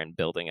barrier in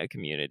building a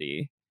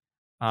community.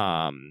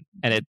 And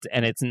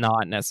it's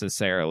not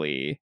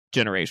necessarily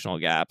generational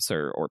gaps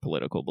or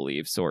political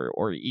beliefs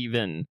or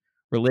even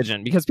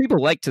religion, because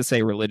people like to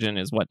say religion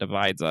is what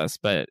divides us,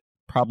 but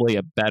probably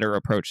a better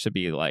approach to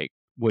be like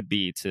would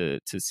be to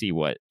see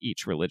what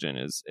each religion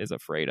is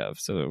afraid of.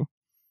 So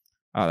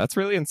that's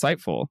really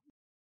insightful.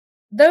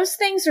 Those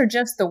things are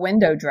just the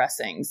window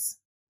dressings,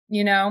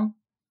 you know?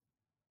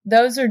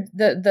 Those are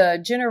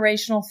the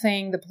generational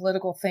thing, the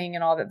political thing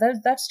and all that.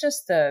 That's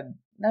just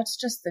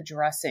the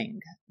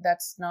dressing.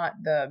 That's not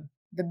the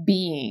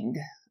being.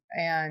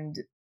 And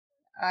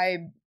I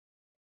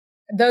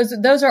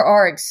those are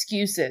our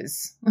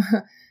excuses.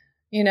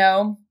 You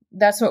know,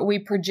 that's what we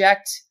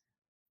project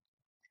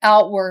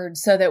outward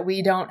so that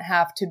we don't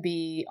have to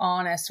be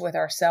honest with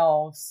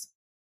ourselves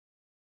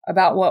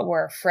about what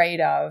we're afraid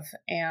of.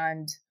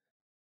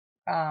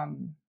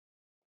 Um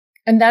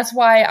and that's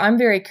why I'm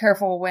very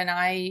careful when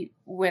I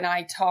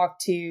talk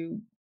to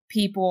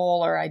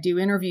people or I do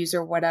interviews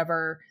or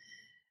whatever,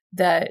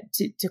 that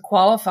to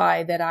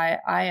qualify that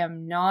I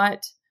am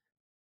not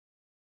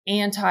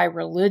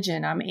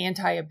anti-religion. I'm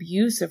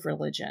anti-abuse of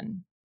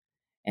religion.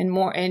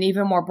 And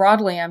even more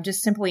broadly, I'm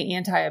just simply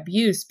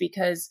anti-abuse,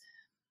 because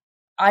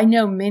I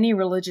know many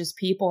religious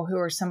people who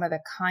are some of the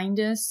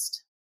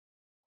kindest,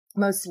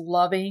 most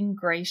loving,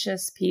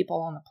 gracious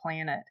people on the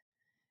planet.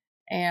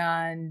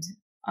 And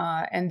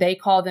they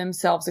call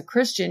themselves a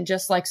Christian,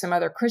 just like some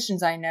other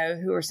Christians I know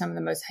who are some of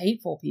the most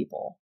hateful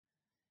people.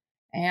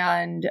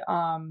 And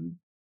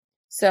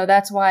so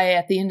that's why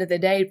at the end of the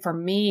day, for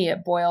me,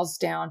 it boils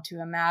down to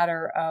a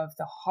matter of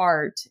the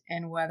heart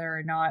and whether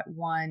or not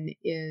one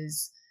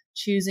is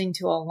choosing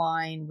to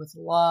align with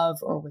love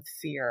or with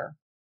fear.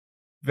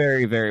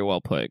 Very, very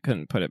well put.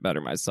 Couldn't put it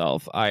better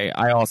myself. I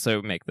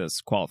also make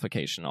this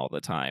qualification all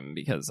the time,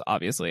 because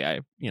obviously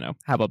I,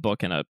 have a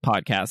book and a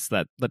podcast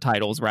that the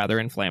title's rather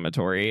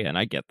inflammatory, and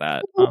I get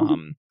that.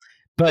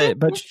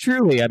 But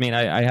truly, I mean,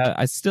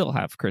 I still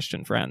have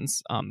Christian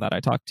friends that I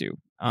talk to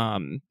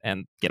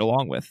and get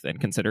along with and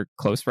consider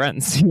close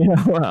friends.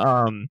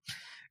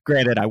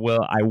 Granted, I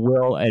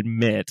will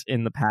admit,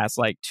 in the past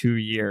like 2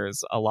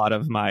 years, a lot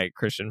of my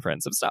Christian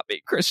friends have stopped being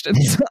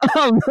Christians.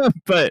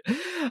 But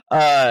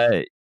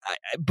uh,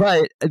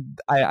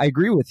 I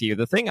agree with you.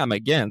 The thing I'm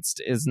against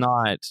is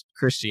not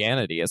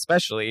Christianity,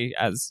 especially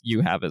as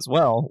you have as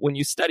well. When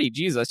you study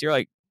Jesus, you're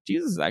like,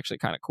 Jesus is actually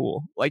kind of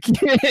cool. Like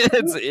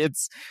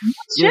it's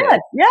Shit, yeah,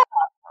 yeah.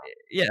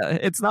 yeah.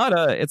 It's not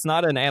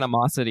an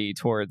animosity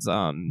towards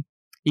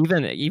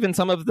even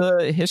some of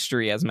the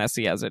history, as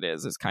messy as it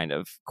is kind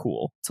of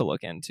cool to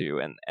look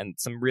into, and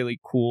some really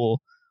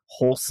cool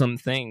wholesome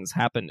things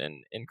happened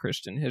in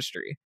Christian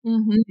history.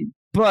 Mm-hmm.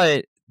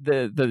 But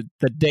the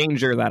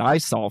danger that I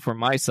saw for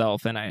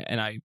myself, and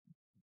I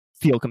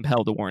feel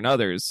compelled to warn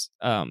others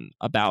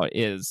about,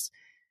 is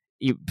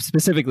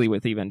specifically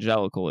with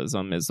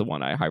evangelicalism, is the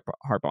one I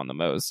harp on the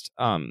most.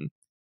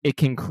 It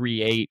can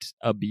create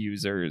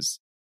abusers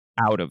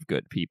out of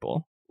good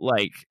people,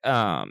 like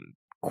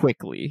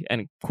quickly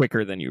and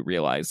quicker than you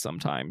realize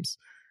sometimes.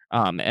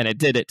 And it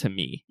did it to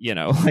me,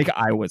 like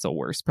I was a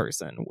worse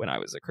person when I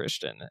was a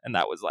Christian, and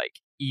that was like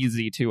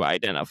easy to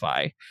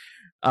identify.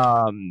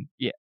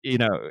 Yeah,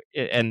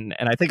 and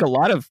I think a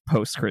lot of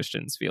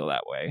post-Christians feel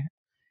that way.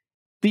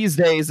 These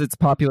days it's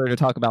popular to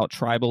talk about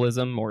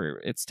tribalism,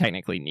 or it's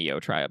technically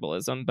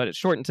neo-tribalism, but it's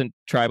shortened to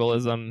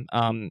tribalism.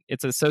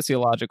 It's a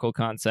sociological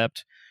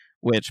concept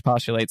which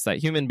postulates that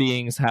human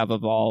beings have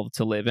evolved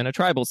to live in a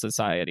tribal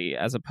society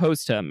as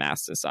opposed to a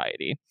mass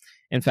society.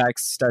 In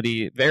fact,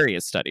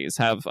 various studies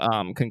have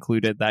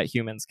concluded that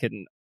humans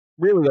can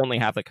really only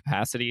have the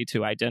capacity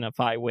to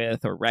identify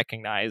with or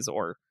recognize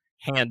or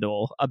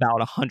handle about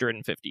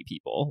 150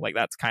 people. Like,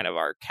 that's kind of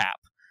our cap.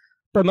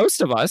 But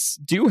most of us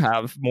do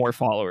have more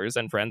followers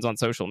and friends on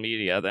social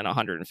media than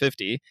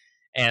 150.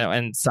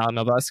 And some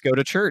of us go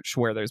to church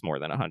where there's more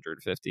than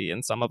 150,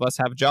 and some of us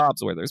have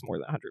jobs where there's more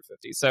than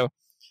 150. So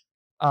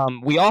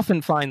we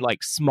often find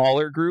like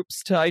smaller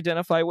groups to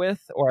identify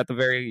with, or at the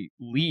very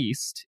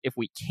least, if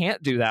we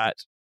can't do that,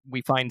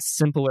 we find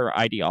simpler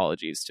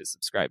ideologies to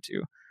subscribe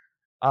to.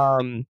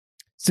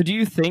 So do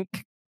you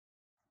think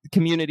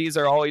communities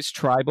are always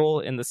tribal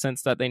in the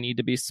sense that they need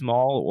to be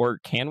small, or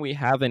can we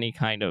have any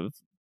kind of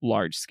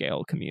large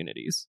scale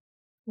communities?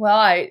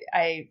 Well,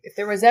 if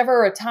there was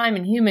ever a time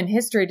in human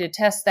history to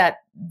test that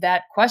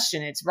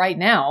question, it's right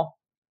now.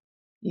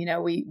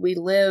 We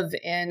live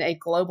in a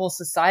global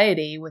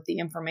society with the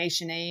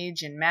information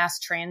age and mass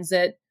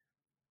transit.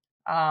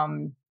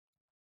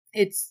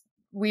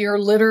 We are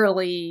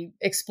literally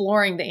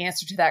exploring the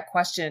answer to that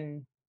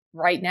question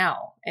right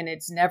now, and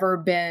it's never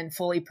been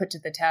fully put to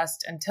the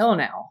test until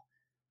now.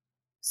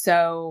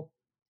 So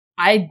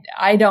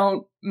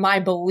my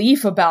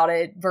belief about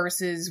it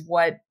versus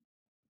what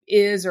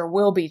is or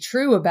will be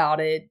true about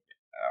it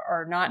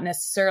are not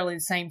necessarily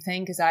the same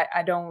thing, because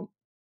I don't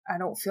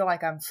feel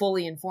like I'm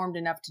fully informed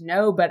enough to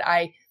know, but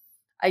I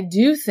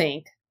do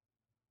think,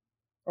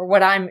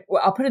 or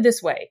I'll put it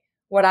this way,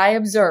 what I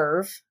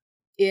observe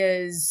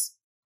is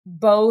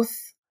both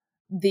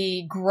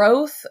the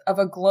growth of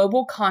a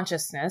global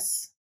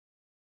consciousness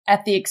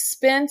at the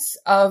expense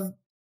of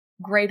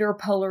greater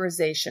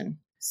polarization.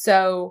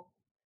 So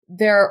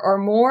there are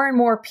more and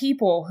more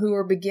people who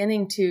are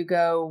beginning to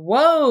go,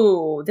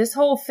 whoa, this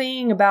whole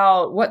thing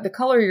about what the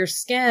color of your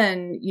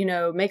skin,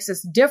 makes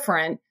us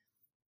different,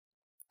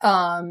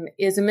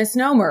 is a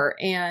misnomer.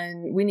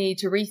 And we need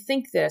to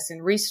rethink this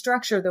and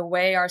restructure the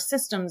way our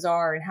systems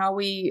are and how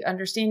we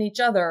understand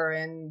each other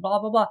and blah,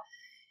 blah, blah.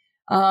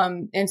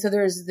 And so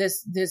there's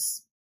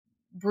this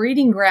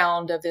breeding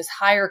ground of this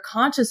higher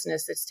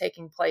consciousness that's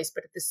taking place.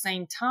 But at the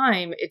same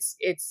time,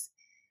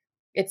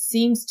 it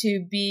seems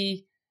to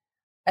be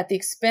at the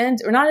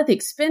expense, or not at the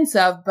expense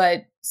of,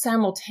 but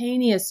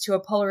simultaneous to a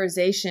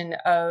polarization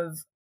of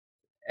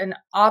an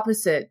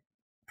opposite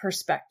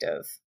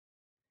perspective.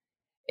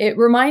 It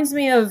reminds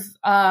me of,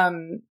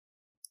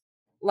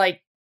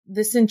 like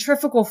the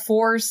centrifugal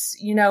force,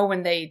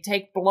 when they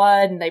take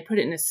blood and they put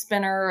it in a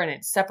spinner and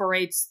it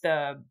separates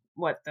the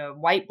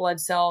white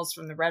blood cells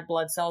from the red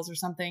blood cells or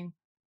something.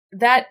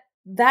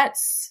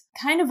 That's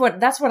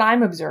what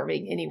I'm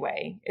observing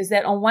anyway, is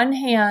that on one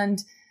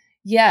hand,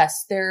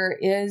 yes, there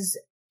is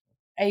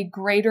a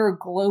greater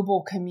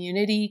global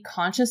community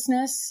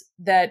consciousness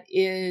that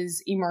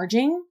is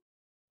emerging.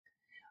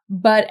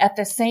 But at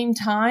the same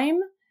time,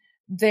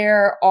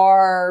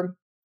 out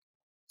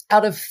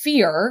of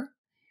fear,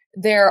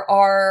 there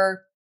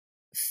are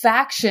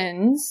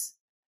factions,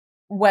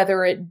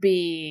 whether it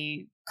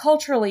be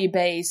culturally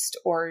based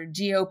or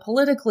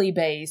geopolitically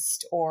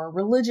based or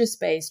religious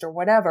based or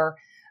whatever,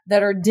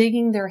 that are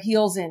digging their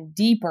heels in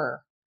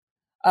deeper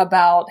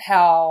about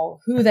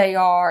who they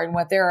are and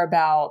what they're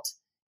about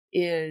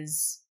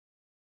is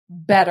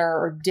better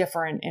or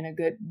different in a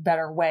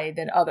better way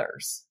than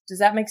others. Does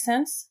that make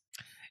sense?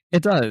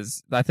 It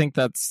does. I think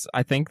that's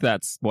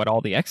what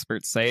all the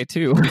experts say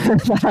too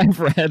that I've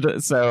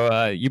read.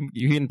 So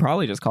you can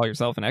probably just call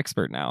yourself an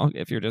expert now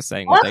if you're just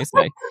saying what they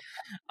say.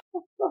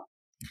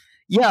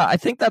 Yeah, I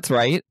think that's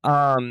right.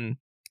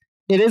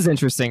 It is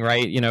interesting,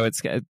 right?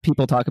 It's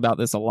people talk about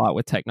this a lot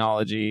with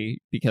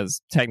technology,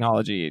 because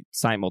technology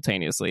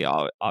simultaneously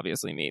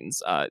obviously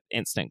means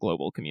instant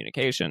global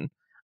communication.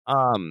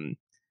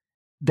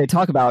 They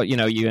talk about,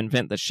 you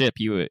invent the ship,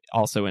 you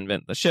also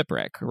invent the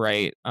shipwreck,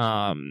 right?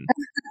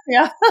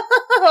 Yeah,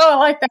 I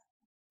like that.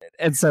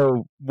 And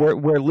so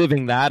we're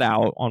living that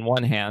out on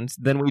one hand.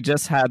 Then we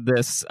just had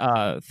this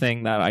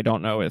thing that I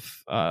don't know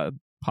if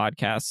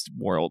podcast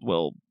world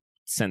will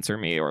censor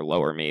me or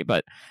lower me,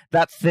 but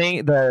that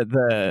thing,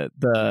 the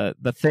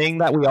thing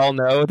that we all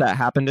know that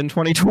happened in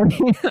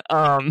 2020,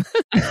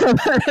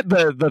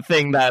 the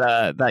thing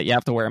that you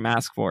have to wear a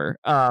mask for,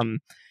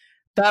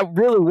 that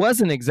really was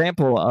an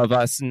example of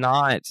us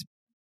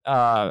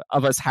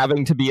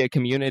having to be a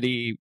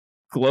community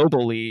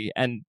globally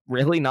and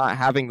really not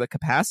having the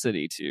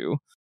capacity to.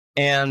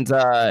 And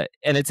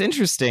it's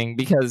interesting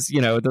because,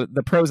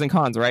 the pros and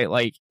cons, right?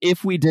 Like,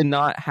 if we did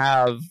not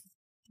have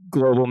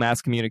global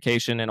mass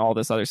communication and all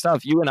this other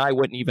stuff, you and I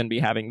wouldn't even be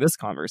having this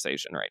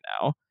conversation right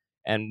now,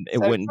 and it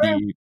wouldn't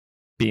be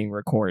being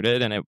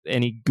recorded, and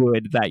any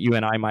good that you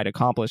and I might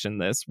accomplish in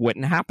this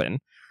wouldn't happen.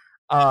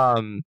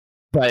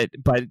 But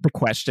the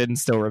question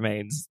still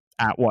remains,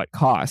 at what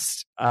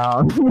cost?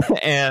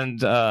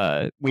 And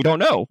we don't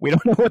know. We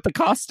don't know what the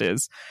cost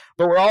is.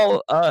 But we're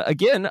all,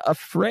 again,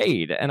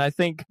 afraid. And I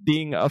think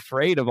being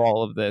afraid of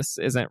all of this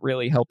isn't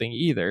really helping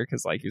either,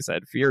 because like you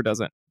said, fear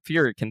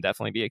can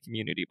definitely be a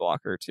community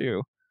blocker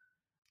too.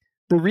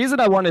 The reason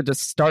I wanted to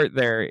start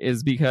there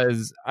is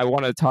because I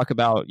want to talk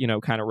about,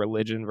 kind of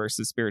religion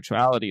versus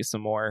spirituality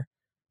some more.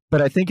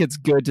 But I think it's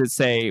good to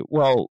say,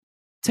 well,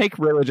 take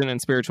religion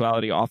and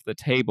spirituality off the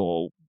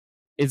table.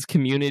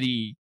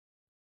 Community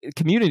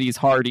is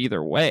hard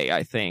either way.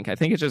 I think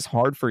it's just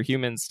hard for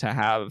humans to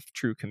have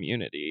true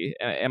community.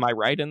 Am I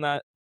right in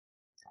that?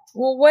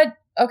 Well,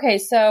 okay,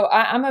 so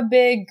I'm a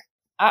big,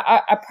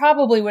 I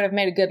probably would have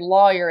made a good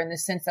lawyer in the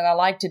sense that I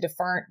like to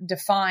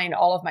define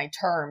all of my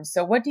terms.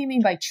 So what do you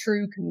mean by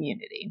true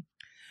community?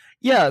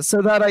 Yeah,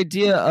 so that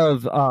idea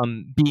of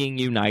being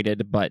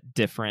united but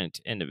different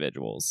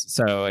individuals.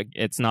 So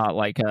it's not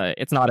like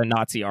it's not a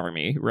Nazi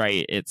army,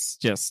 right? It's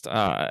just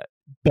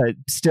but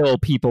still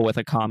people with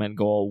a common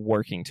goal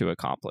working to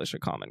accomplish a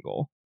common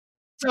goal.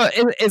 So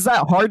is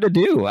that hard to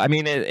do? I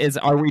mean,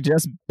 are we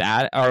just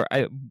bad? Or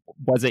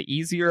was it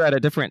easier at a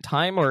different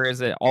time, or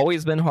has it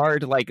always been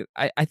hard? Like,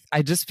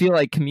 I just feel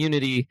like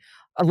community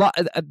a lot.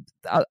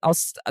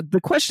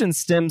 The question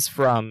stems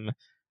from,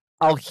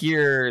 I'll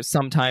hear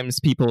sometimes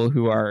people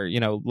who are,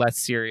 less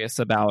serious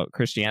about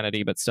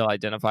Christianity but still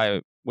identify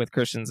with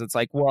Christians. It's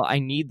like, well, I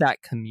need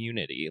that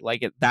community.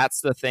 Like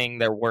that's the thing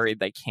they're worried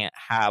they can't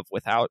have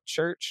without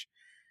church.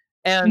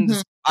 And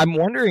Mhm. I'm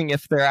wondering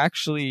if they're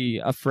actually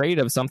afraid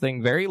of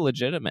something very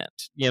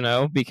legitimate,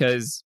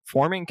 because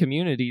forming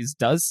communities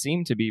does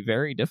seem to be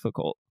very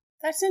difficult.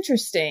 That's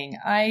interesting.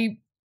 I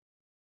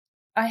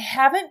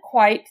haven't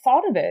quite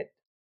thought of it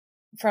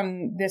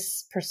from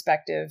this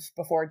perspective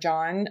before,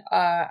 John.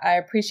 I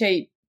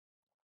appreciate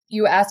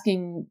you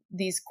asking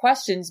these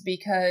questions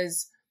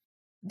because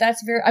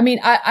that's very, I mean,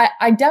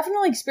 I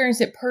definitely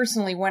experienced it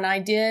personally when I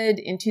did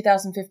in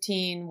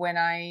 2015, when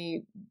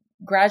I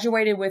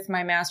graduated with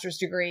my master's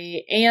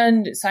degree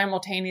and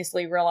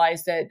simultaneously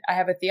realized that I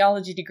have a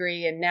theology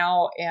degree and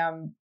now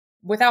am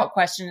without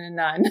question and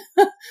none.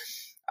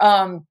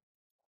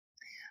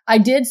 I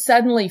did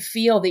suddenly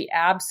feel the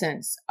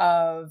absence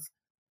of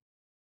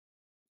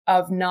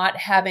not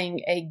having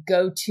a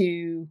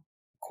go-to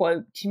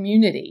quote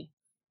community.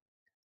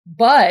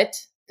 But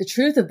the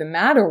truth of the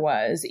matter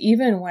was,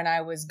 even when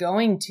I was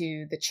going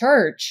to the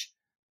church,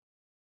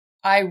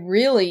 I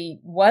really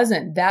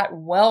wasn't that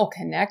well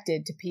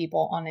connected to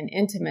people on an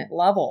intimate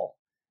level.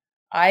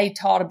 I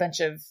taught a bunch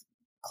of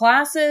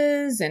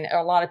classes and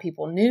a lot of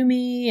people knew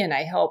me and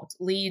I helped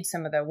lead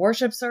some of the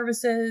worship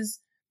services,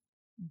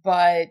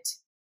 but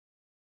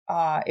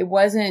it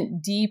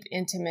wasn't deep,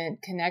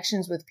 intimate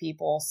connections with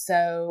people.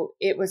 So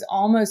it was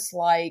almost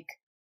like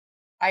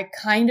I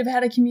kind of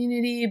had a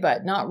community,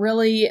 but not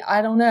really.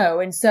 I don't know.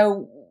 And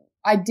so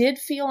I did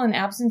feel an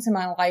absence in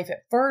my life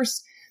at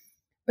first,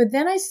 but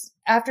then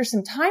after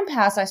some time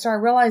passed, I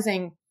started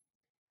realizing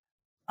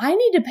I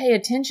need to pay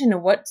attention to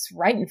what's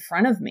right in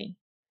front of me.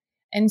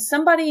 And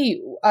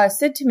somebody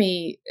said to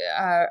me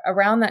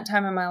around that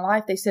time in my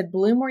life, they said,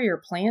 bloom where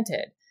you're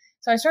planted.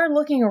 So I started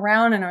looking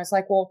around and I was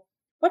like, well,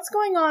 what's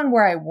going on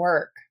where I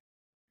work?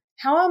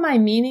 How am I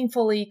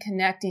meaningfully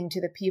connecting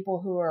to the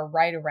people who are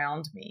right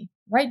around me,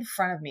 right in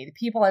front of me, the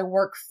people I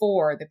work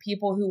for, the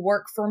people who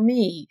work for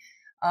me,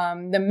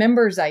 the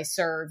members I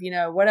serve,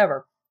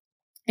 whatever.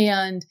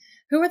 And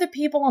who are the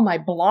people on my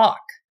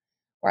block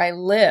where I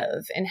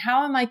live and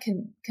how am I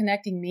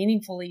connecting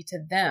meaningfully to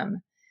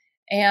them?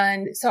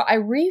 And so I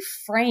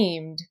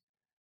reframed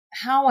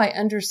how I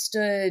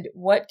understood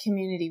what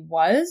community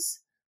was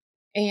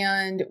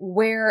and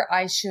where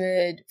I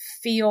should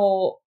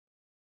feel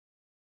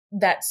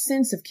that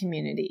sense of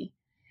community.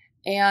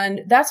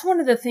 And that's one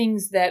of the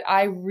things that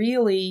I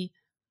really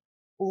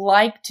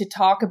like to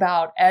talk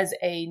about as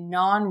a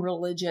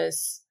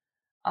non-religious,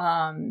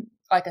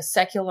 like a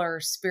secular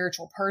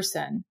spiritual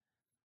person,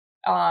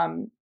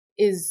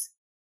 is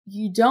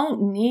you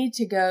don't need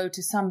to go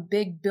to some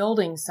big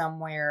building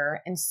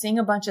somewhere and sing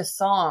a bunch of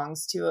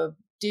songs to a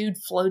dude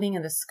floating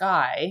in the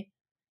sky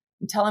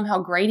and tell him how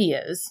great he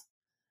is.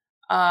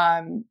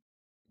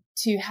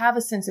 To have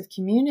a sense of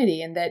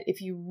community, and that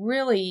if you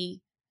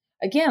really,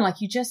 again,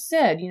 like you just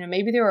said,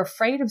 maybe they're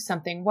afraid of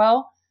something.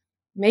 Well,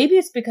 maybe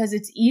it's because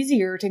it's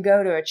easier to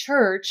go to a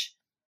church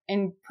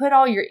and put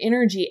all your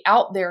energy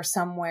out there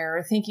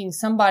somewhere thinking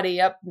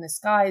somebody up in the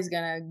sky is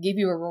going to give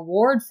you a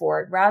reward for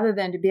it, rather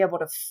than to be able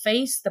to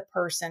face the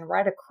person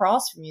right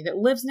across from you that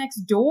lives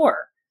next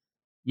door.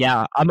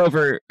 Yeah, I'm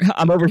over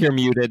here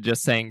muted,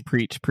 just saying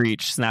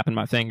preach, snapping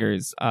my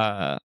fingers.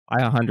 I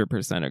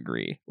 100%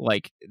 agree.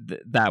 Like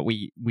that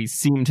we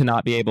seem to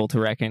not be able to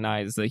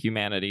recognize the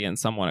humanity in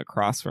someone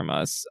across from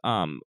us,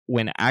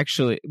 when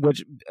actually,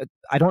 which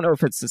I don't know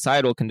if it's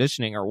societal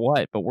conditioning or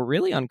what, but we're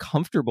really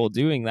uncomfortable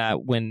doing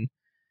that when,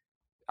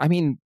 I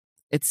mean,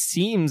 it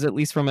seems, at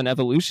least from an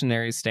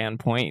evolutionary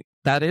standpoint,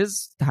 that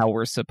is how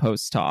we're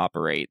supposed to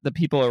operate. The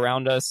people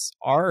around us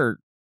are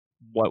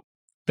what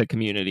the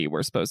community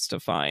we're supposed to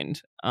find.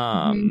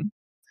 Mm-hmm.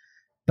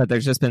 But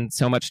there's just been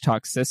so much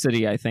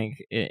toxicity, I think,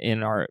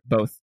 in our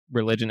both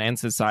religion and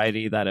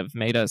society that have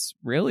made us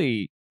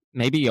really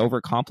maybe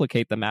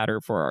overcomplicate the matter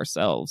for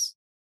ourselves.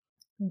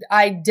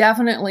 I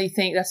definitely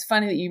think that's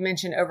funny that you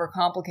mentioned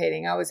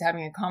overcomplicating. I was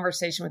having a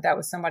conversation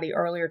with somebody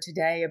earlier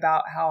today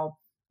about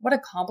what a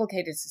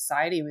complicated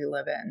society we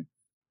live in.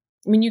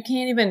 I mean, you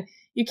can't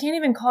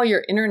even call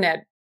your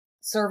internet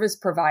service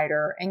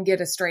provider and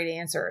get a straight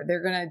answer.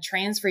 They're going to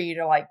transfer you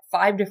to like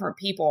 5 different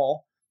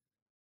people,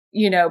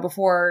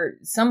 before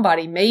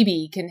somebody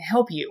maybe can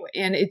help you.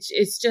 And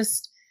it's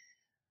just,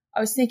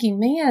 I was thinking,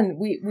 man,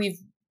 we've,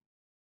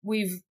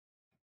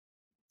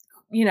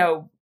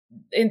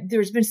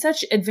 there's been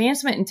such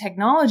advancement in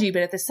technology,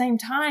 but at the same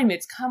time,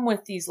 it's come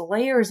with these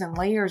layers and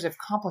layers of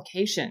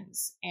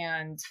complications.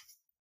 And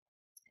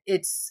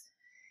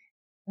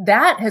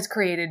that has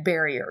created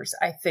barriers,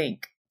 I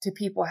think, to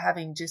people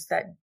having just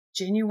that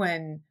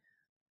genuine,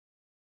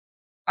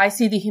 I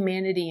see the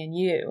humanity in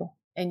you.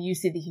 and you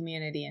see the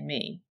humanity in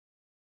me.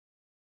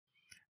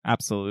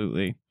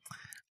 Absolutely.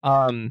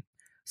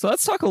 So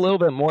let's talk a little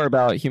bit more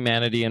about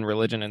humanity and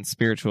religion and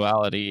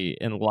spirituality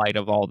in light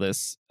of all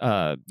this,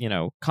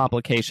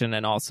 complication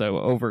and also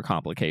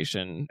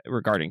overcomplication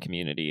regarding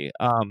community.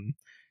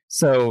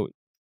 So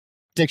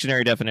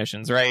dictionary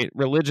definitions, right?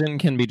 Religion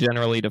can be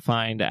generally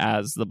defined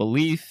as the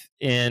belief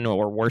in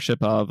or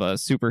worship of a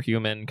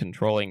superhuman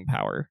controlling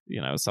power,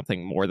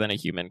 something more than a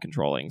human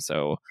controlling.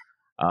 So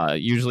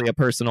usually a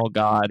personal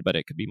god, but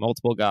it could be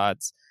multiple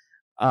gods.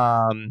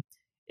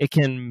 It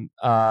can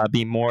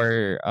be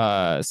more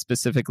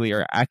specifically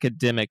or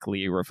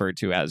academically referred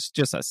to as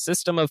just a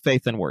system of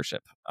faith and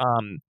worship.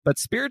 But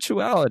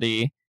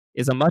spirituality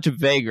is a much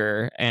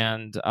vaguer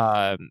and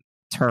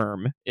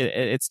term.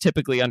 It's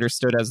typically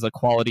understood as the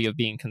quality of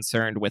being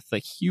concerned with the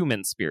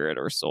human spirit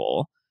or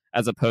soul,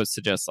 as opposed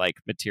to just like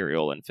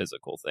material and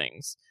physical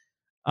things.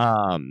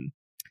 And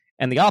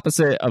the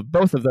opposite of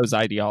both of those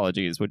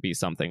ideologies would be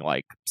something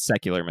like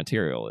secular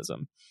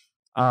materialism.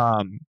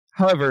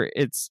 However,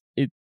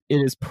 it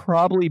is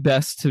probably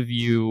best to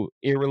view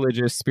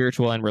irreligious,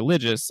 spiritual, and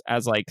religious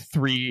as like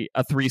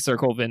a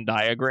three-circle Venn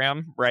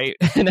diagram, right?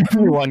 And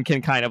everyone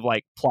can kind of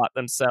like plot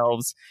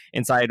themselves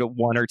inside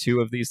one or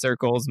two of these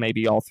circles,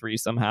 maybe all three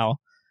somehow.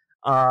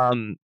 But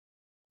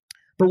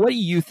what do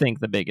you think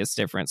the biggest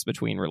difference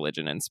between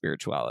religion and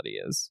spirituality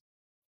is?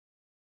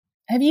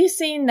 Have you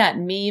seen that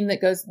meme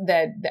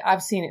that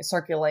I've seen it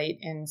circulate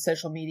in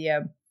social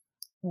media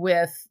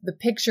with the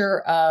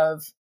picture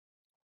of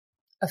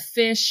a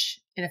fish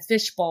in a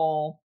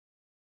fishbowl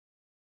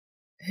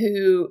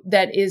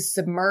that is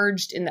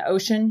submerged in the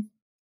ocean?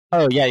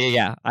 Oh,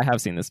 yeah. I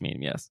have seen this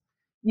meme, yes.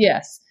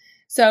 Yes.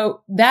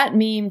 So that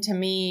meme to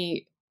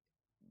me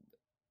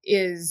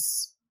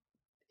is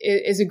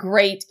a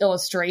great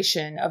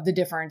illustration of the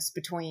difference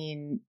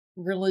between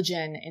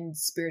religion and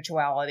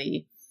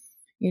spirituality.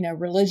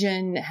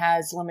 Religion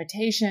has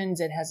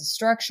limitations. It has a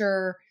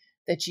structure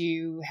that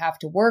you have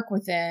to work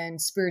within.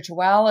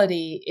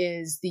 Spirituality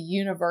is the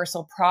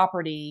universal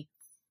property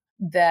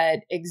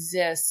that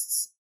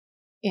exists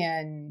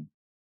in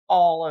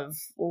all of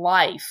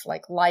life,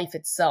 like life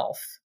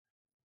itself.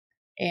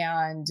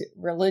 And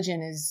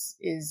religion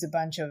is a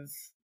bunch of,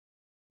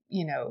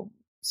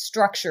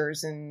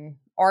 structures and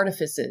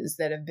artifices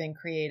that have been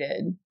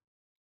created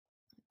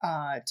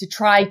to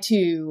try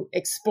to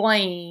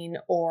explain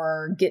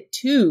or get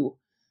to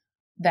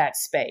that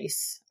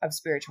space of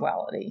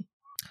spirituality.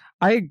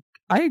 I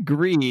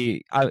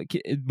agree. I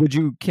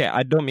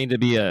don't mean to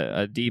be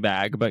a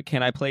D-bag, but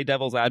can I play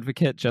devil's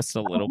advocate just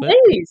a little bit?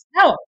 Please.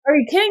 No, are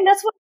you kidding?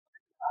 That's what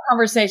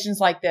conversations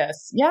like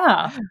this.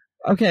 Yeah.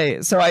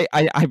 Okay, so I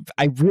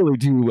really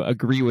do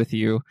agree with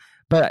you,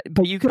 but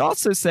you could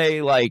also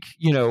say like,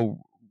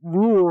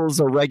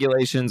 rules or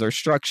regulations or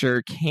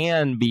structure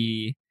can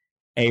be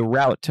a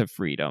route to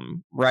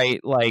freedom, right?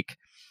 Like,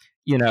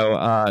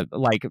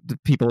 like the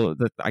people,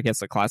 I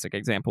guess a classic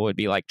example would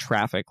be like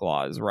traffic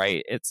laws,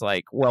 right? It's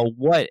like, well,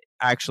 what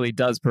actually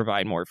does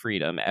provide more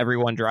freedom?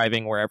 Everyone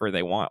driving wherever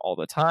they want all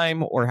the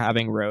time, or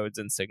having roads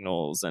and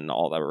signals and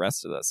all the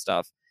rest of that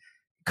stuff?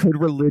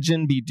 Could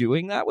religion be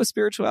doing that with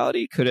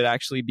spirituality? Could it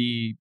actually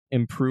be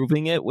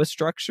improving it with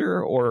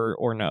structure,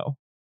 or no?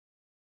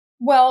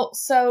 Well,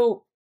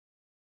 so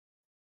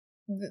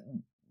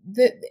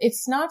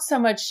it's not so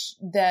much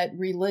that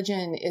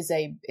religion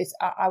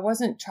I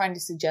wasn't trying to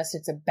suggest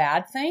it's a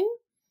bad thing.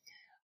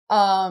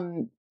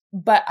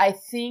 But I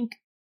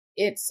think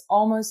it's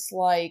almost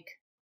like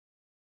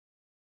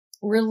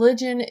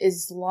religion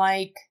is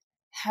like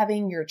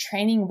having your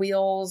training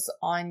wheels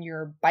on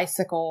your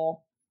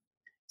bicycle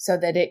so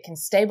that it can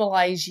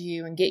stabilize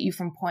you and get you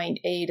from point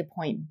A to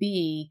point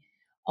B,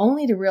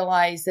 only to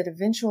realize that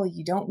eventually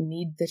you don't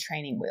need the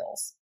training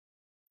wheels.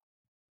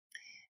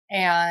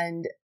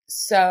 And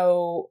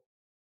so,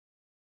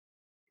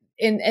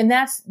 and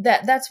that's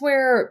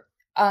where,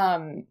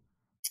 there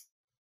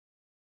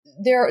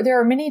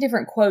are many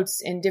different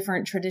quotes in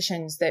different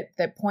traditions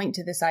that point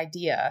to this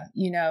idea,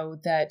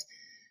 that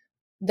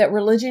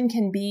religion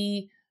can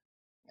be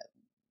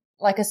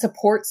like a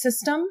support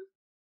system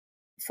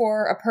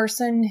for a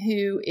person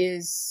who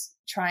is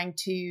trying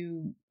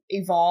to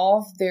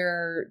evolve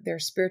their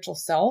spiritual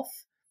self.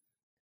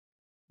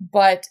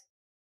 But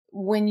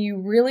when you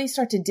really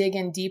start to dig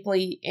in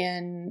deeply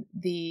in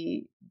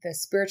the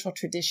spiritual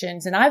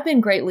traditions, and I've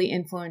been greatly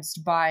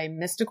influenced by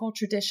mystical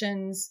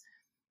traditions,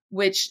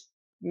 which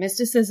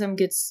mysticism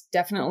gets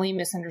definitely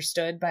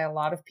misunderstood by a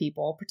lot of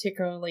people,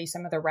 particularly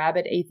some of the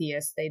rabid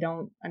atheists. They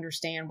don't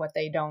understand what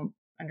they don't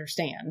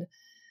understand,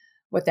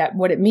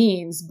 what it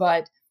means.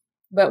 But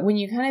when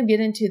you kind of get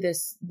into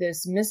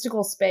this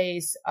mystical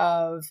space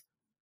of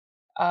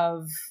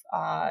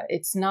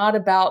it's not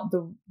about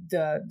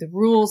the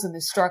rules and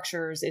the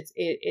structures.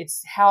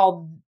 It's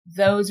how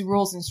those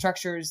rules and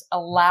structures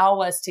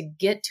allow us to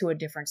get to a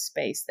different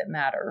space that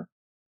matter.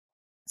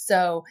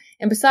 So,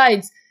 and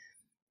besides,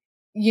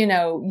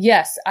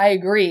 yes, I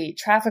agree.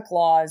 Traffic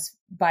laws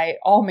by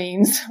all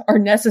means are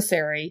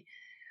necessary,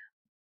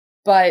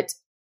 but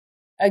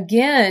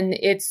again,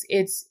 it's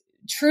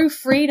true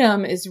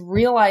freedom is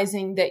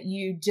realizing that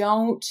you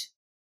don't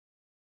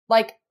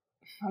like,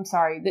 I'm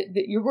sorry,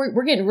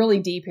 we're getting really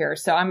deep here.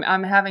 So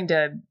I'm having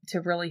to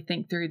really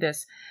think through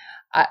this.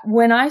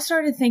 When I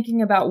started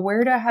thinking about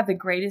where do I have the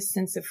greatest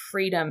sense of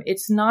freedom,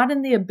 it's not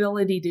in the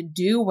ability to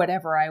do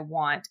whatever I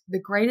want. The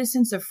greatest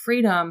sense of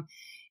freedom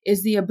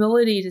is the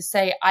ability to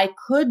say, I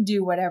could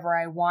do whatever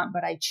I want,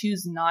 but I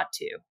choose not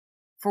to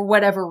for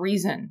whatever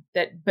reason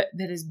that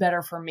is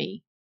better for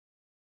me.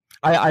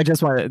 I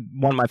just want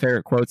one of my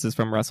favorite quotes is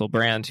from Russell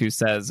Brand, who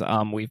says,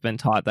 we've been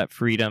taught that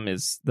freedom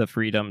is the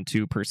freedom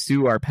to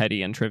pursue our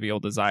petty and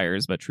trivial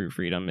desires, but true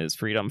freedom is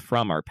freedom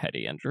from our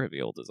petty and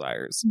trivial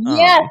desires.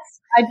 Yes.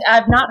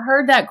 I've not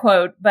heard that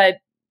quote, but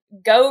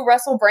go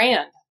Russell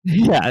Brand.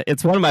 Yeah,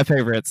 it's one of my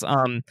favorites.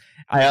 I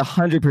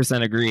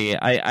 100% agree.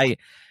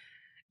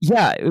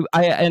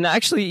 And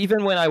actually,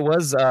 even when I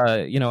was,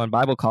 in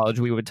Bible college,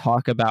 we would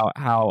talk about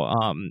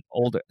how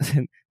older.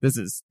 this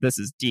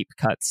is deep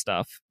cut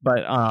stuff,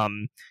 but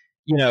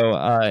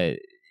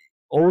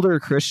older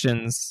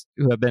Christians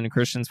who have been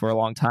Christians for a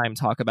long time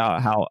talk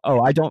about how,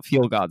 I don't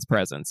feel God's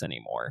presence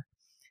anymore.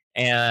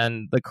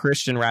 And the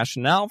Christian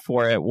rationale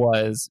for it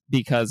was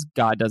because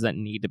God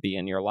doesn't need to be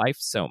in your life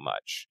so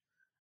much.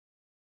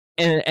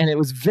 And it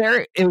was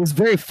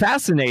very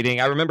fascinating.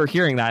 I remember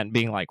hearing that and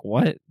being like,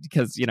 what?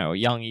 Because,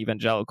 young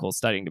evangelical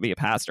studying to be a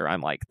pastor,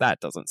 I'm like, that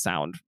doesn't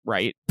sound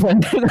right.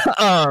 But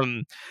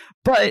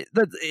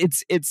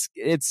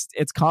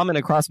it's common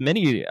across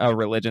many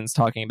religions,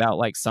 talking about,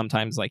 like,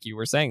 sometimes, like you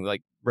were saying,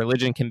 like,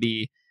 religion can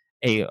be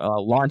a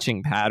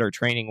launching pad or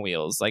training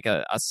wheels, like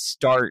a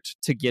start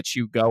to get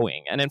you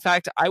going. And in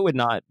fact, I would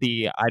not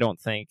be, I don't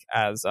think,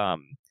 as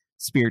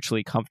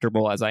spiritually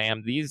comfortable as I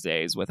am these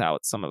days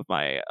without some of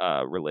my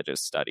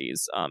religious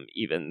studies,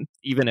 even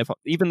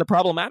the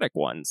problematic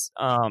ones,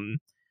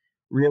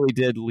 really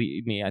did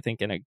lead me, I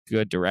think, in a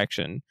good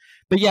direction.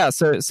 But yeah,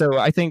 so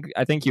I think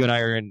you and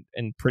I are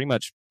in pretty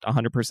much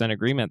 100%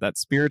 agreement that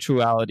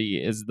spirituality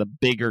is the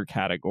bigger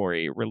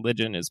category.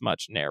 Religion is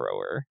much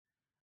narrower,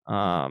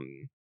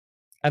 and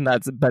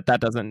that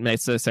doesn't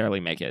necessarily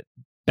make it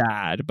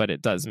bad, but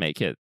it does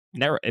make it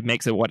narrow. It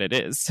makes it what it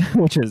is,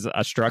 which is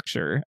a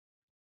structure.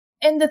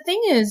 And the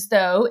thing is,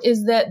 though,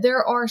 is that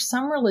there are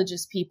some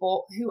religious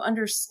people who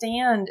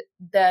understand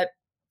that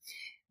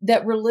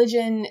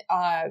religion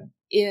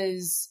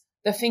is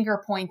the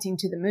finger pointing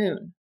to the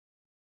moon.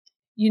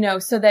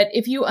 So that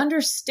if you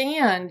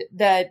understand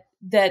that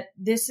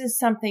this is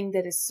something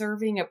that is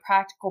serving a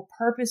practical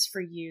purpose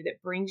for you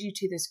that brings you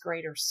to this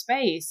greater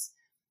space,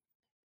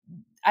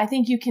 I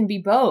think you can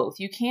be both.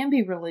 You can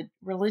be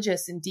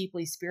religious and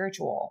deeply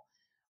spiritual.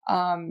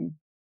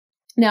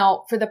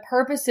 Now, for the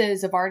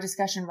purposes of our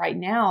discussion right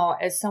now,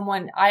 as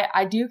someone,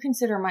 I do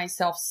consider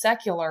myself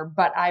secular,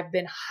 but I've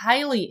been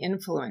highly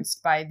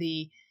influenced by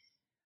the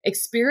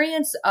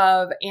experience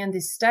of and the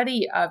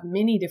study of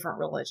many different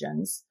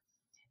religions.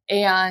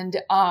 And,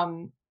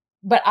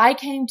 but I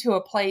came to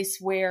a place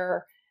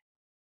where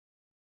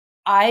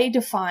I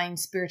define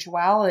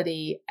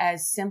spirituality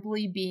as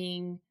simply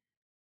being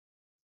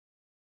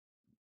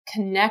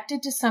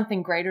connected to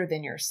something greater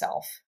than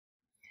yourself.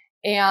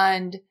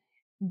 And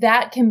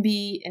that can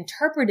be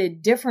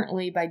interpreted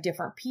differently by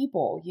different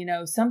people.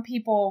 Some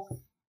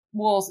people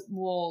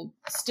will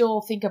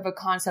still think of a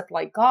concept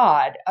like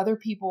God. Other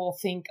people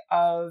think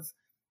of,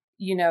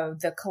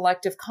 the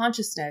collective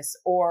consciousness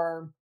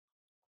or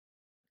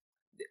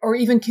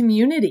even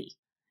community.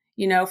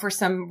 For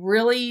some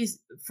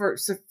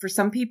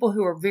people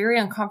who are very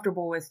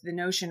uncomfortable with the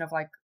notion of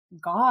like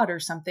God or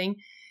something,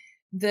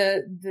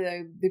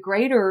 the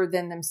greater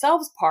than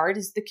themselves part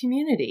is the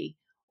community.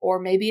 Or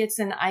maybe it's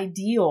an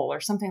ideal or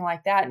something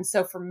like that. And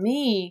so for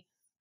me,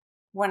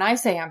 when I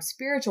say I'm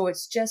spiritual,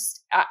 it's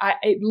just,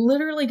 it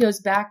literally goes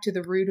back to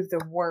the root of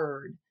the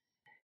word.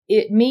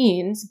 It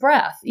means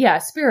breath. Yeah,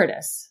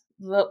 spiritus,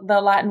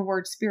 the Latin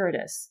word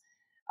spiritus,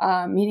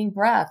 meaning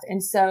breath.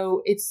 And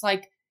so it's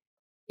like,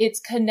 it's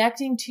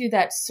connecting to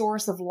that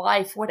source of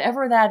life,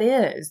 whatever that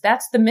is.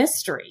 That's the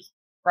mystery,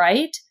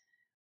 right?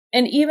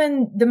 And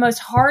even the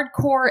most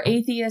hardcore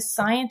atheist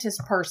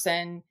scientist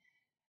person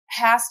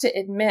has to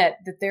admit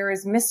that there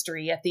is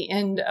mystery at the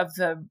end of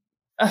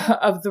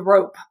the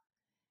rope.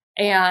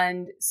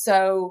 And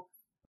so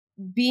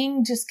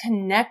being just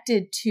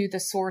connected to the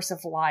source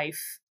of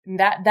life,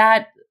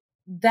 that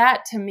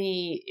to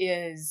me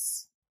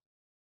is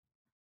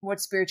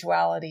what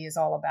spirituality is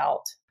all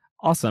about.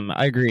 Awesome.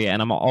 I agree. And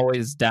I'm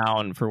always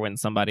down for when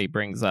somebody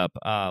brings up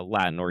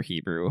Latin or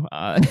Hebrew.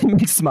 It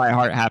makes my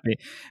heart happy.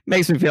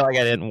 Makes me feel like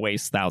I didn't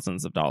waste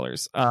thousands of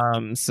dollars.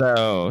 Thanks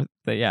for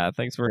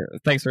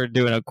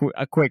doing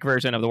a quick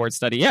version of the word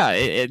study. Yeah,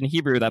 in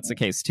Hebrew, that's the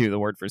case too. The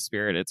word for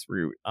spirit, its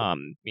root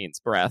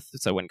means breath.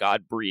 So when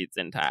God breathed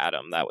into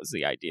Adam, that was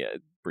the idea.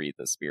 Breathe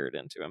the spirit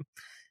into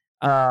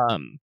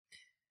him.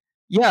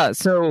 Yeah,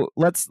 so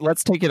let's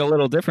take it a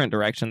little different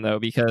direction though,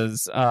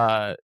 because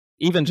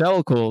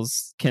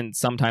evangelicals can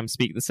sometimes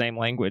speak the same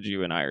language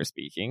you and I are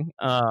speaking.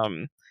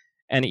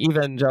 And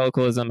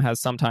evangelicalism has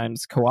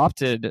sometimes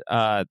co-opted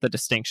the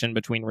distinction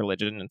between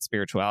religion and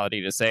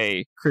spirituality to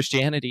say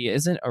Christianity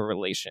isn't a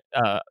religion,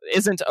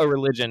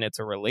 it's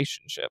a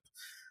relationship.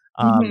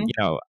 Hmm.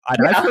 I've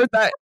Yeah. heard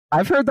that.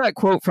 I've heard that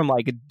quote from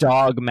like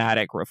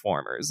dogmatic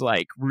reformers,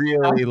 like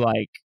really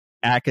like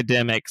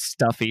academic,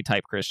 stuffy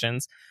type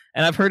Christians,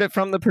 and I've heard it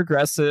from the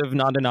progressive,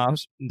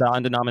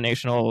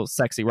 non-denominational,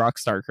 sexy rock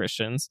star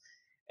Christians,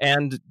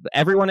 and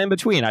everyone in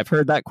between. I've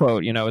heard that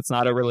quote. It's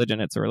not a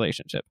religion; it's a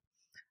relationship.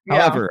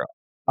 Yeah. However,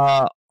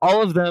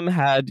 all of them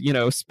had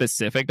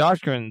specific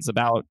doctrines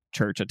about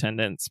church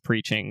attendance,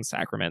 preaching,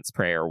 sacraments,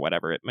 prayer,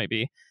 whatever it may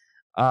be.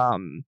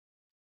 Um,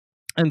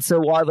 and so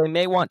while they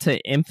may want to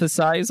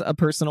emphasize a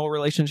personal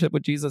relationship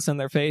with Jesus in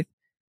their faith,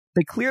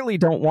 they clearly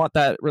don't want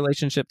that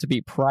relationship to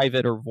be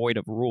private or void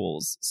of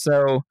rules.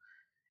 So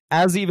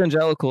as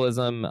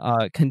evangelicalism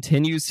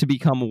continues to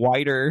become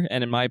wider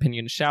and, in my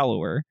opinion,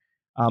 shallower,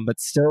 but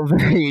still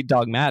very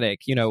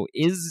dogmatic,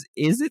 is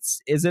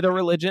it a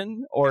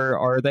religion,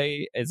 or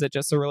is it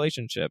just a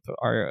relationship?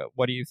 Or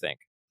what do you think?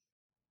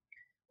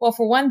 Well,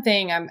 for one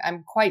thing,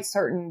 I'm quite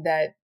certain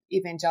that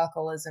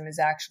evangelicalism is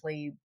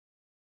actually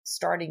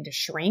starting to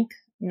shrink,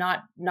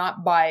 not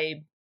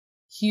by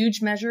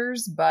huge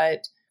measures,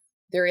 but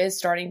there is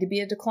starting to be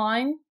a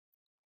decline.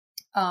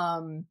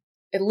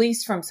 At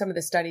least from some of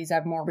the studies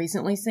I've more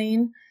recently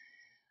seen.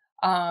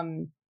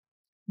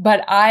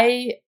 But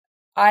I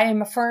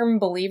am a firm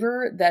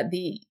believer that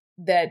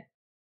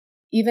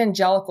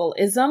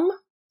evangelicalism,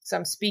 so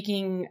I'm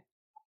speaking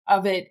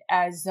of it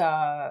as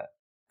a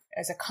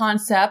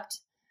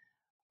concept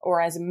or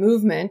as a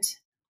movement,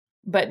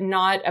 but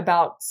not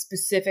about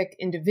specific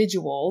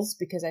individuals,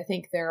 because I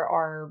think there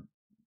are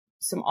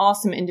some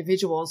awesome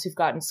individuals who've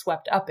gotten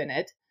swept up in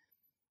it.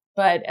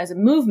 But as a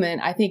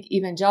movement, I think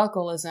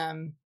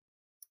evangelicalism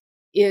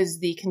is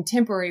the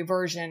contemporary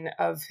version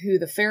of who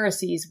the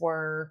Pharisees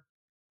were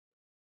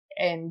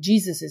in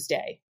Jesus's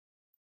day.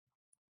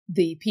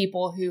 The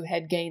people who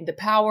had gained the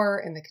power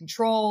and the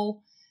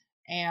control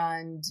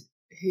and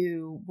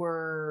who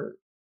were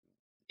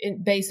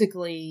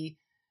basically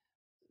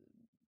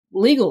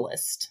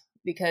legalist,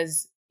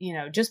 because,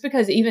 just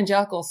because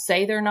evangelicals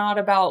say they're not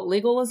about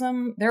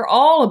legalism, they're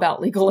all about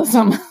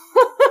legalism.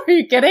 Are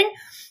you kidding?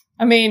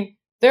 I mean,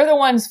 they're the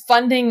ones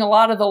funding a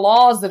lot of the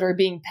laws that are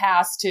being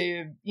passed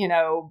to,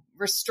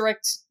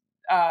 restrict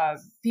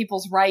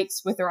people's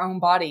rights with their own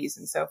bodies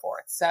and so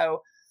forth.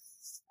 So,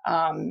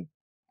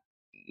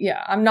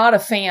 yeah, I'm not a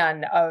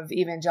fan of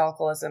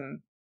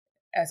evangelicalism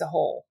as a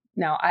whole.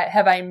 Now,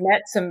 have I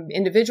met some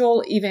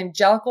individual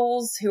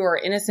evangelicals who are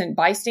innocent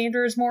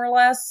bystanders, more or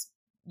less?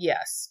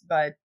 Yes,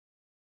 but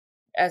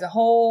as a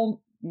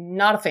whole,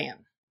 not a fan.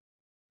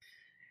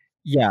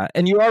 Yeah,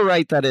 and you are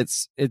right that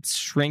it's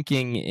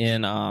shrinking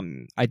in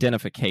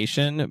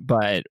identification,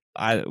 but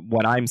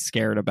what I'm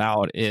scared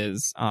about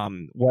is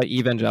what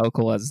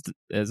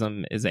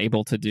evangelicalism is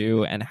able to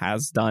do and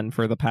has done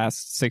for the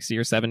past 60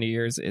 or 70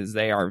 years is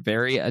they are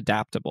very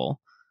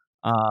adaptable.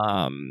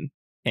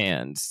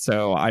 And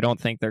so I don't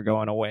think they're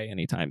going away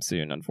anytime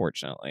soon,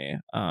 unfortunately.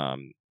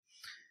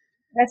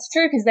 That's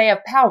true, because they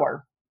have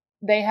power.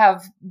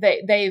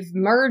 They've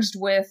merged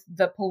with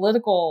the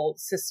political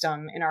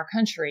system in our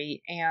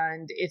country,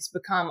 and it's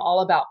become all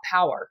about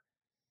power.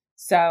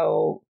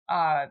 So,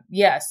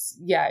 yes,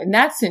 yeah, in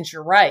that sense,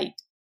 you're right.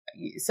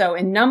 So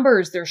in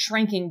numbers, they're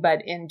shrinking,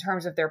 but in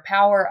terms of their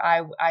power,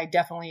 I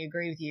definitely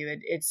agree with you.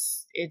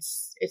 It's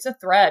a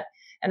threat.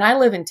 And I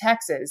live in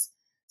Texas.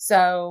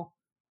 So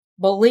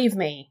believe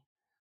me,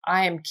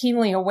 I am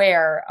keenly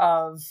aware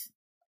of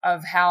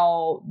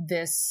how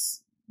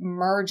this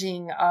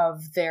merging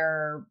of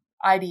their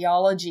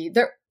ideology,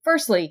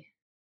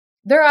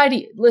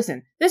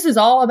 listen, this is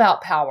all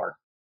about power.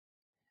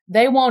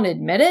 They won't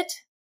admit it,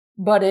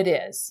 but it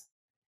is.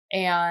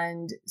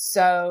 And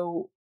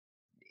so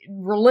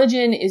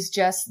religion is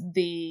just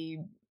the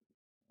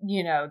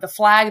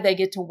flag they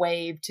get to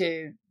wave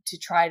to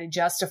try to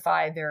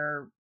justify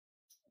their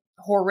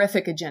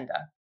horrific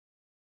agenda.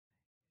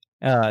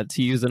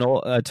 To use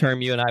a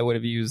term you and I would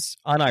have used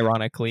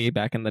unironically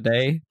back in the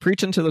day,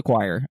 preaching to the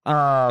choir.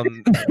 But,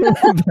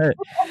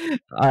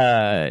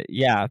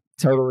 yeah,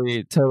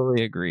 totally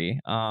agree.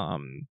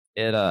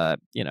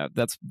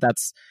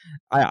 That's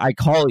I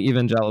call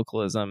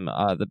evangelicalism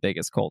the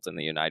biggest cult in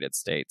the United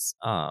States.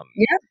 Yeah,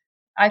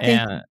 I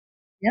think, and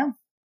yeah.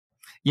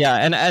 Yeah,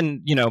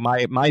 and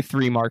my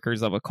three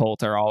markers of a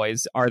cult are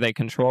always: are they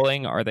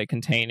controlling, are they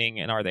containing,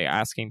 and are they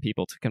asking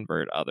people to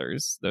convert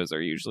others? Those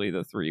are usually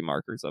the three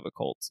markers of a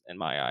cult in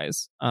my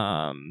eyes.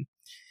 And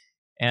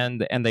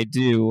they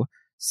do.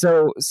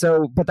 So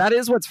but that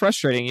is what's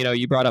frustrating.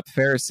 You brought up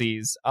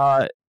Pharisees.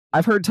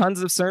 I've heard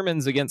tons of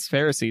sermons against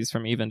Pharisees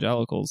from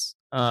evangelicals.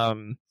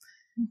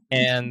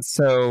 And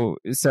so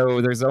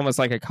there's almost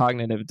like a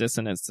cognitive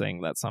dissonance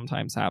thing that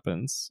sometimes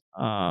happens.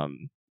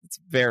 It's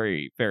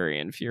very, very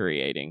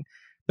infuriating.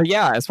 But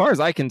yeah, as far as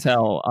I can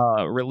tell,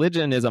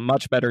 religion is a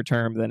much better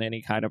term than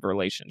any kind of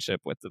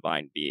relationship with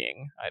divine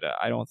being.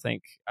 I don't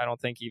think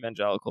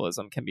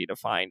evangelicalism can be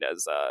defined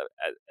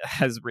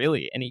as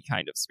really any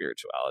kind of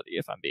spirituality,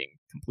 if I'm being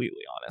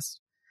completely honest.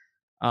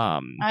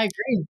 I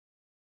agree.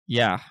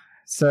 Yeah.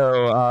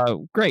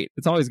 So great.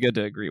 It's always good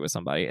to agree with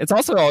somebody. It's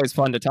also always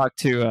fun to talk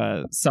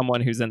to someone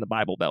who's in the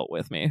Bible Belt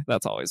with me.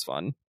 That's always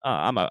fun.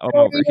 I'm So are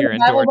over you in here the in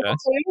Bible Georgia. Belt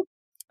too?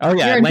 Oh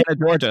yeah, You're in. Atlanta,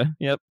 Georgia.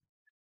 Yep.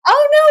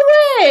 Oh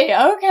no way!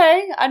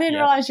 Okay, I didn't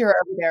Yep. realize you were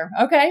over there.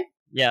 Okay,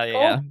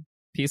 Yeah. cool.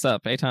 Peace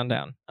up, A-Town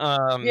down.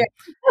 Yeah.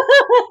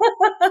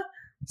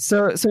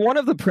 So one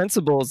of the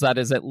principles that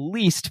is at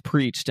least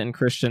preached in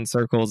Christian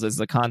circles is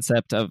the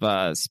concept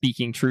of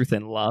speaking truth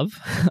in love.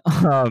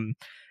 um,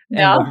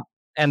 and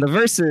Yeah. the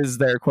verses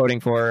they're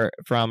quoting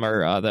from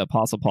are the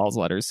Apostle Paul's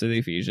letters to the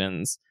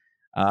Ephesians.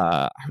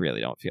 I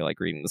really don't feel like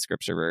reading the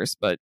scripture verse,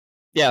 but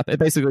yeah, it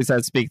basically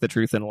says, "Speak the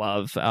truth in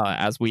love,"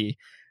 as we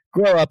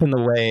grow up in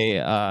the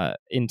way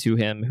into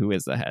Him who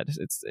is the head.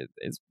 It's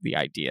the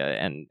idea,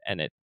 and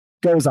it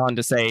goes on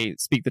to say,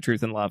 "Speak the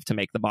truth in love to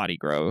make the body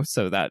grow,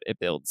 so that it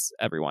builds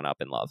everyone up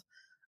in love."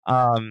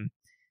 Um,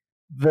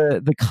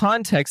 the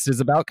context is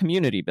about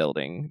community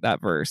building,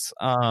 that verse.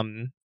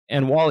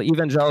 And while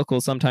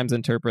evangelicals sometimes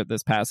interpret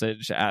this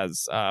passage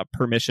as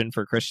permission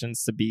for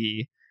Christians to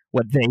be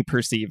what they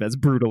perceive as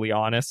brutally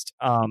honest,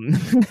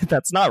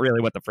 that's not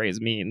really what the phrase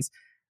means.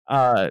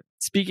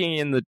 Speaking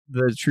in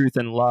the truth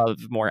in love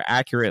more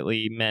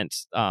accurately meant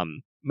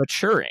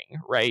maturing,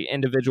 right,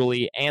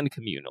 individually and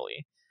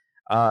communally,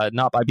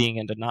 not by being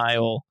in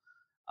denial.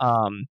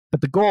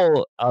 But the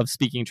goal of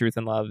speaking truth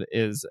in love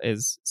is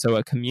so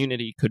a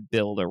community could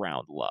build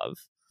around love.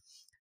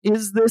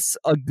 Is this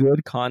a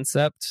good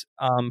concept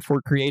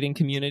for creating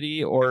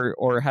community,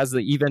 or has the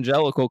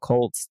evangelical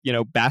cults,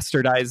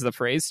 bastardized the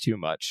phrase too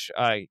much?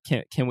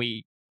 Can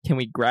we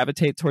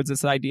gravitate towards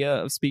this idea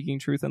of speaking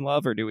truth in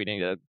love, or do we need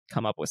to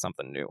come up with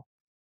something new?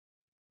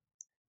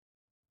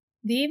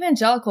 The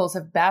evangelicals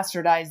have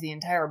bastardized the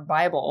entire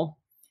Bible,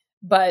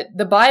 but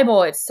the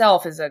Bible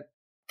itself is a.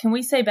 Can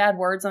we say bad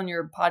words on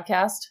your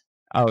podcast?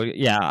 Oh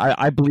yeah,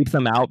 I bleep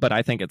them out, but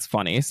I think it's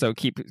funny. So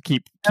keep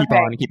Okay.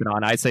 on keeping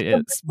on. I say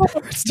it's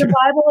The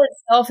Bible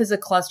itself is a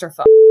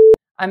clusterfuck.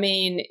 I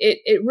mean,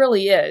 it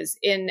really is.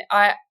 And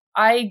I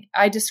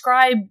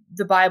describe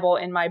the Bible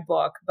in my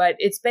book, but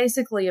it's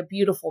basically a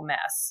beautiful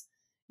mess.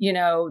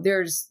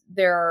 That's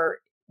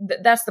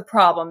the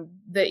problem.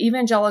 The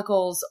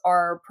evangelicals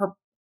are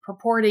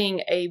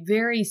purporting a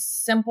very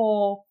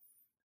simple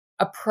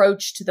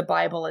approach to the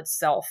Bible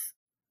itself.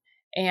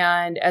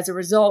 And as a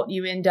result,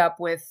 you end up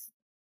with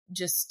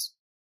just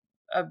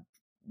a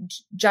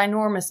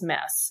ginormous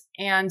mess.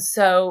 And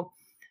so,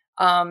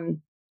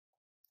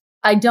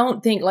 I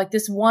don't think like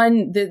this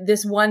one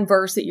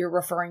verse that you're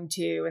referring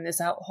to, and this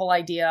whole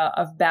idea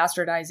of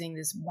bastardizing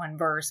this one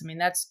verse. I mean,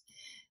 that's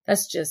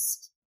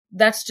just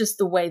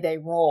the way they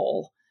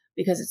roll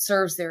because it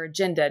serves their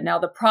agenda. Now,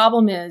 the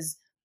problem is,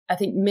 I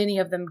think many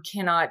of them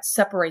cannot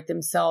separate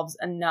themselves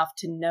enough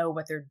to know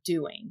what they're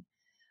doing.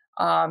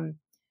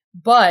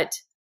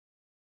 But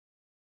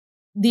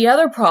the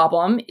other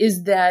problem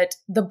is that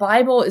the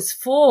Bible is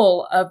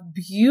full of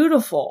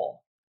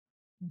beautiful,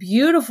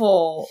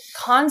 beautiful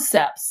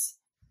concepts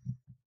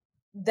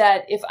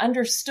that, if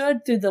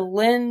understood through the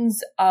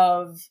lens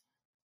of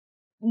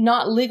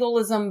not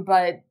legalism,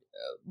 but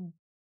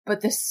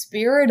the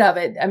spirit of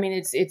it, I mean,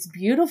 it's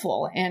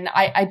beautiful. And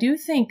I do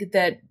think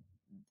that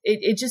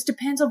it just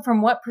depends on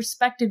from what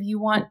perspective you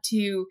want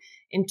to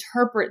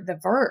interpret the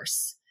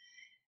verse.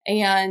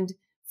 And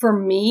for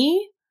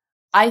me,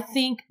 I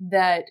think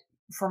that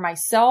for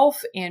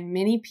myself and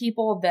many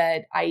people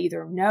that I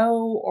either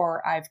know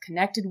or I've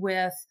connected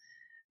with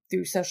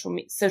through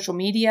social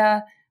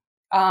media,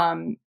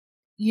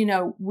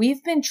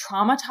 we've been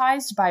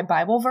traumatized by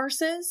Bible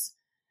verses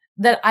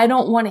that I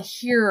don't want to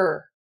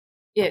hear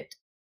it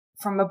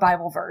from a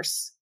Bible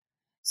verse.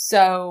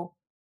 So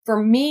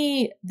for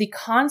me, the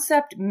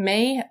concept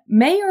may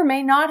or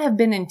may not have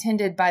been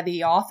intended by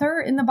the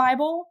author in the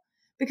Bible,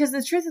 because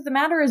the truth of the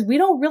matter is we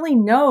don't really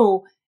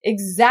know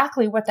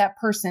exactly what that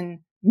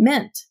person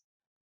meant.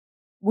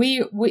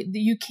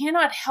 You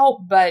cannot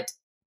help but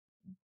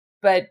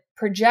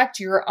project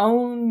your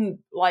own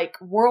like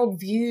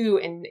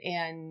worldview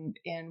and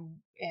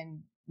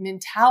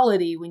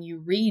mentality when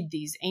you read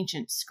these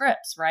ancient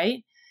scripts,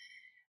 right?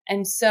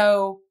 And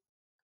so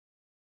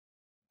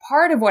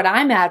part of what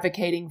I'm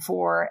advocating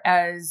for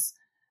as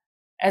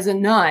a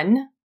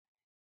nun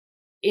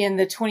in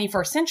the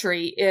 21st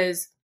century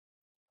is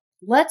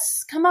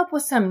let's come up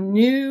with some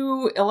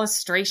new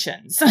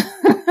illustrations,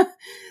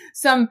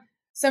 some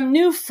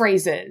new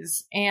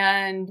phrases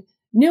and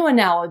new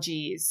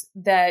analogies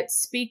that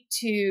speak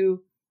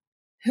to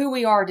who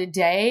we are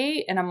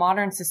today in a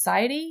modern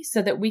society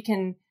so that we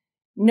can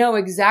know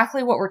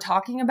exactly what we're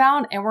talking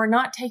about. And we're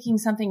not taking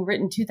something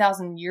written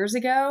 2,000 years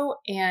ago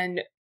and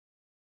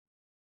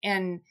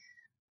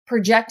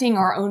projecting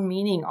our own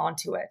meaning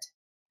onto it.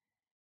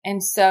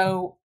 And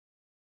so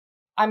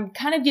I'm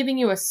kind of giving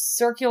you a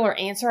circular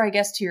answer, I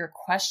guess, to your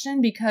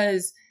question,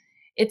 because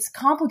it's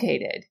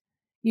complicated.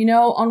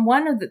 On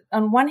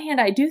one hand,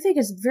 I do think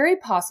it's very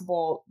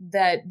possible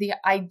that the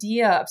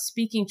idea of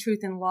speaking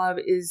truth in love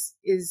is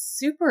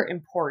super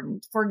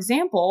important. For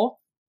example,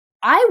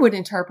 I would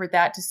interpret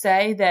that to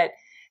say that,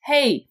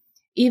 hey,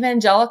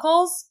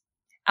 evangelicals,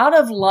 out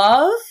of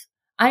love,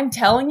 I'm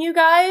telling you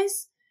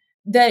guys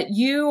that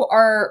you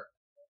are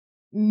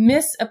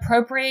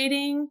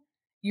misappropriating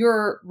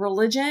your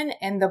religion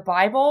and the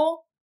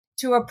Bible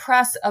to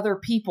oppress other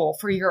people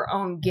for your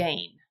own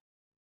gain.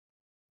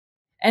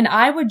 And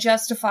I would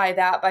justify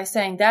that by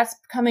saying that's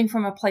coming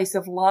from a place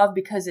of love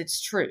because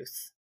it's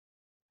truth.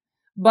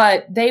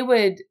 But they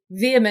would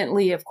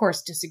vehemently, of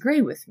course,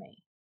 disagree with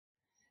me.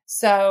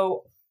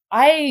 So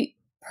I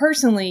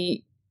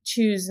personally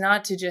choose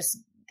not to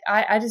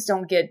I just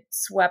don't get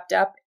swept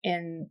up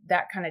in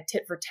that kind of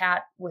tit for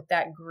tat with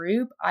that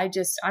group. I'm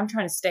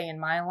trying to stay in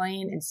my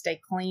lane and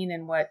stay clean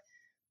in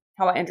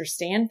how I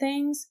understand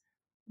things.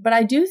 But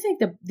I do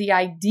think the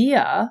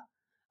idea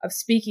of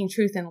speaking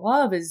truth in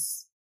love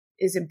is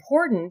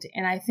important.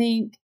 And I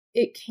think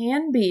it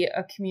can be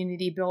a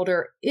community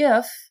builder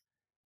if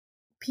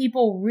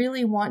people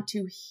really want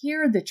to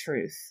hear the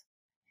truth.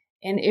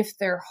 And if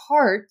their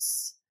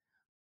hearts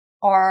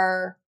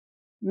are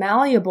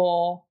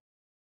malleable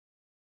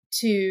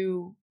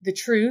to the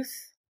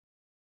truth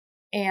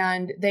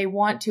and they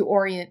want to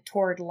orient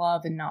toward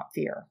love and not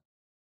fear.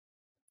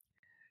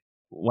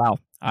 Wow.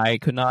 I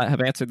could not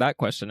have answered that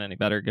question any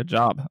better. Good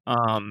job.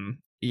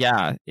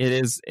 Yeah, it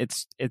is.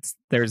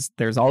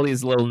 There's all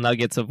these little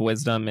nuggets of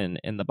wisdom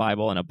in the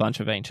Bible and a bunch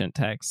of ancient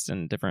texts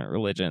and different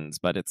religions,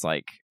 but it's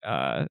like,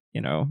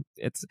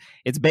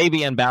 it's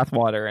baby and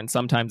bathwater, and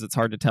sometimes it's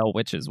hard to tell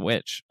which is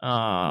which.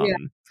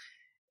 And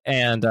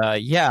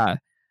yeah,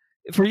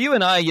 for you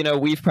and I,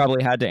 we've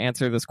probably had to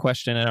answer this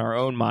question in our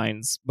own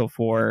minds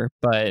before,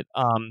 but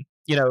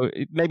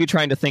maybe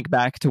trying to think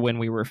back to when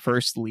we were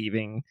first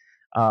leaving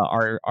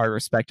our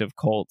respective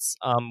cults.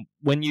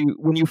 When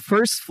you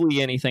first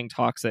flee anything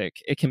toxic,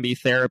 it can be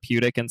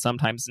therapeutic and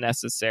sometimes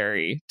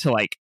necessary to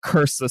like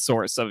curse the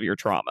source of your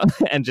trauma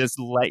and just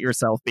let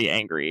yourself be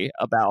angry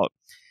about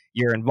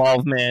your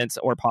involvement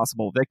or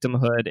possible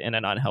victimhood in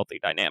an unhealthy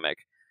dynamic.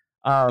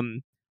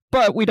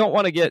 But we don't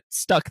want to get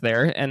stuck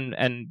there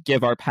and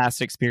give our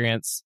past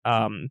experience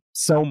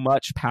so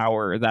much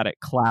power that it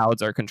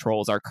clouds or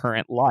controls our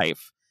current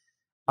life.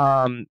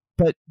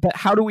 But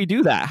how do we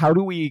do that? How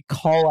do we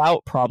call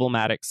out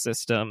problematic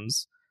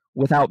systems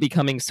without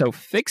becoming so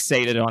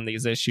fixated on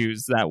these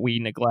issues that we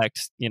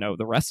neglect,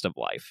 the rest of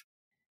life?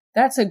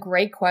 That's a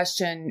great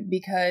question,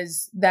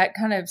 because that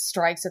kind of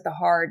strikes at the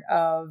heart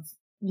of,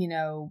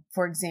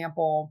 for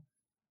example,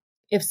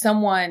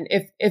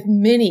 if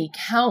many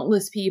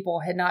countless people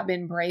had not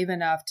been brave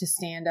enough to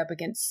stand up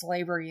against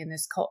slavery in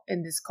this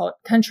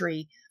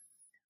country,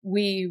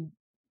 we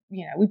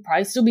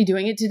probably still be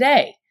doing it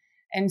today.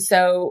 And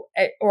so,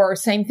 or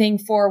same thing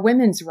for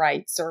women's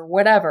rights or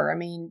whatever. I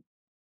mean,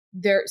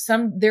 there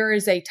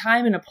is a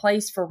time and a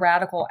place for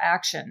radical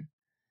action.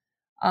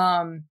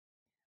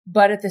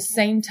 But at the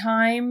same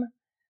time,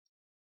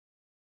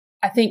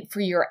 I think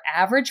for your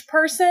average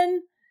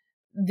person,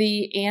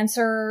 the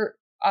answer,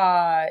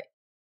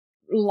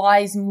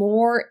 lies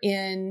more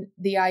in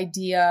the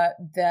idea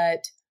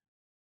that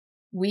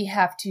we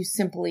have to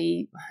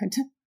simply,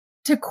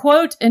 to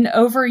quote an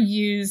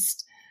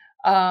overused,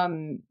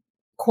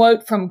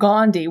 quote from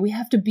Gandhi, we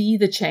have to be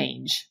the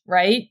change,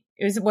 right?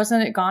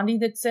 Wasn't it Gandhi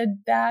that said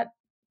that?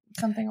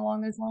 Something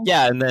along those lines?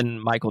 Yeah, and then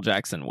Michael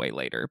Jackson way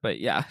later, but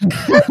yeah.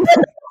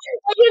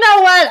 You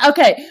know what?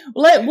 Okay,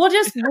 we'll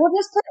just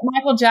put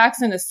Michael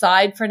Jackson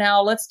aside for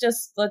now. Let's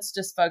just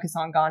focus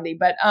on Gandhi.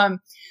 But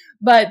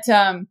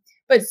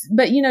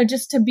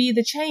just to be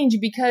the change,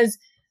 because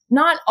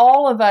not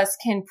all of us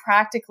can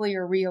practically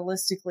or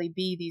realistically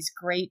be these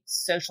great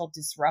social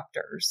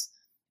disruptors,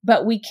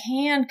 but we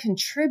can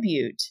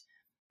contribute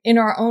in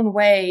our own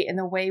way, in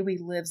the way we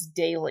live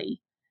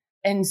daily.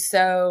 And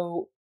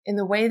so in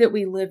the way that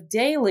we live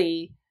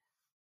daily,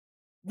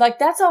 like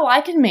that's all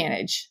I can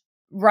manage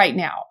right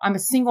now. I'm a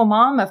single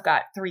mom. I've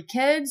got 3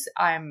 kids.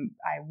 I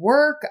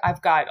work.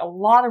 I've got a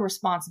lot of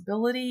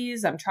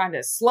responsibilities. I'm trying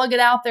to slug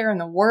it out there in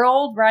the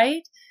world.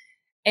 Right.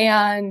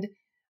 And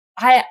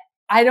I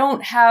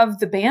don't have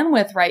the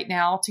bandwidth right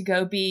now to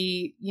go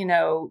be,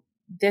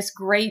 this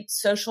great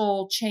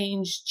social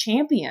change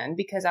champion,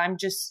 because I'm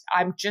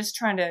just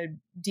trying to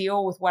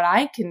deal with what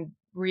I can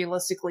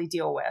realistically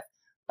deal with.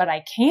 But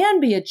I can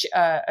be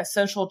a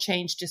social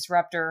change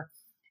disruptor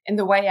in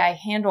the way I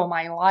handle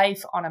my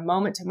life on a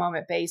moment to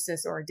moment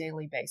basis or a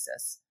daily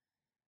basis.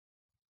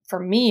 For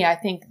me, I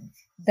think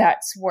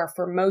that's where,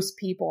 for most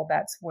people,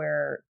 that's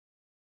where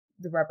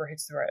the rubber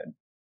hits the road.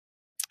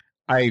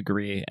 I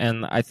agree.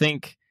 And I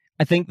think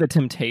the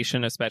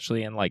temptation,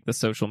 especially in like the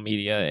social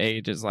media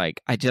age, is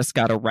like, I just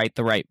got to write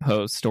the right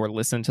post or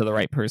listen to the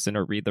right person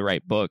or read the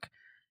right book.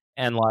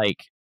 And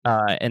like,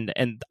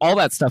 and all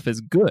that stuff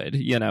is good,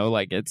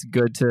 like it's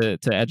good to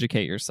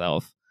educate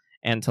yourself.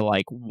 and to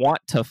like want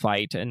to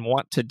fight and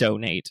want to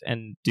donate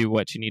and do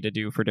what you need to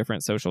do for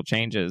different social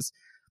changes.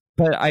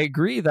 But I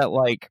agree that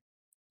like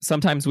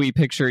sometimes we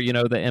picture, you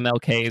know, the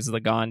MLKs,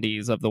 the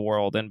Gandhis of the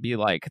world and be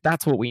like,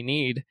 that's what we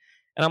need.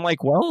 And I'm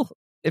like, well,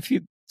 if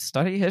you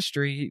study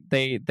history,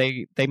 they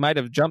might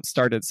have jump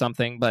started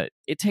something, but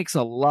it takes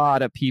a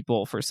lot of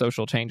people for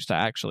social change to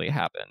actually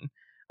happen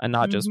and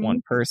not just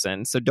one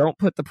person. So don't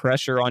put the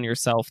pressure on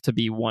yourself to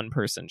be one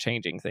person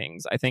changing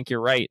things. I think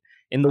you're right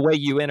in the way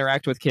you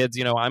interact with kids.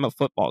 You know, I'm a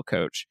football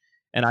coach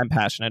and I'm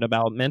passionate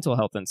about mental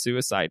health and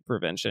suicide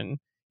prevention.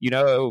 You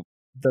know,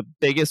 the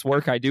biggest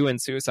work I do in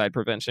suicide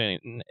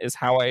prevention is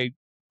how I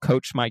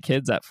coach my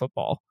kids at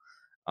football.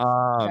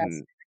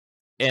 Yes.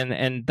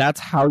 And that's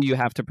how you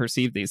have to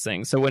perceive these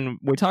things. So when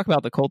we talk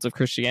about the cult of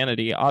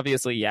Christianity,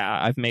 obviously, yeah,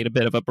 I've made a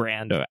bit of a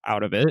brand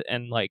out of it,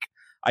 and like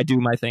I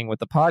do my thing with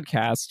the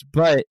podcast,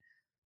 but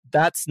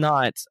that's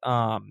not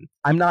I'm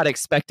not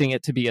expecting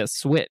it to be a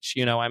switch.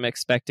 You know, I'm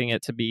expecting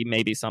it to be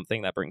maybe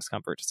something that brings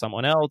comfort to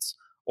someone else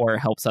or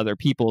helps other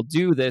people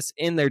do this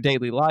in their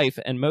daily life.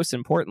 And most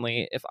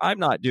importantly, if I'm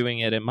not doing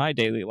it in my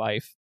daily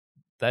life,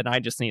 then I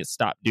just need to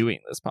stop doing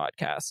this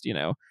podcast. You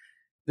know,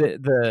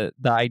 the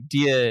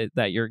idea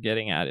that you're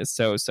getting at is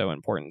so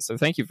important. So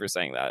thank you for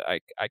saying that.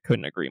 I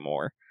couldn't agree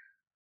more.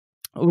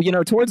 You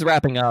know, towards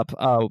wrapping up,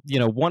 you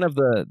know, one of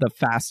the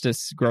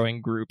fastest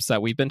growing groups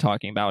that we've been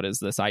talking about is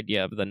this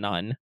idea of the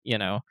nun, you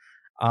know,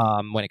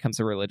 when it comes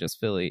to religious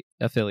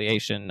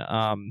affiliation.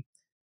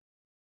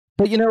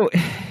 But, you know,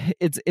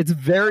 it's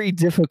very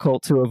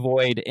difficult to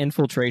avoid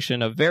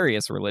infiltration of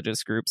various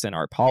religious groups in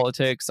our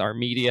politics, our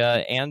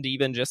media, and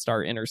even just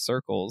our inner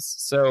circles.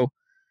 So,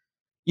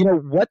 you know,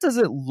 what does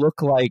it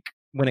look like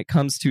when it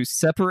comes to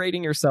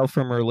separating yourself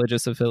from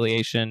religious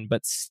affiliation,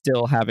 but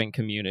still having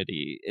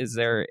community?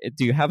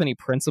 Do you have any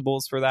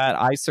principles for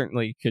that? I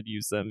certainly could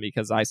use them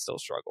because I still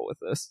struggle with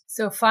this.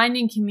 So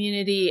finding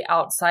community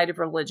outside of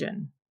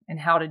religion and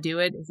how to do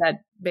it, is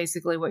that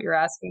basically what you're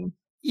asking?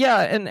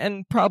 Yeah,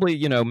 and probably,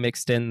 you know,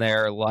 mixed in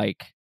there,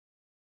 like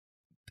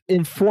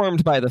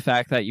informed by the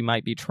fact that you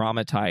might be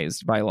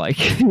traumatized by like,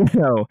 you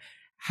know,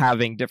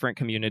 having different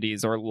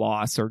communities or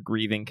loss or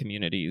grieving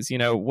communities. You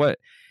know, what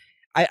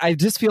I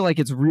just feel like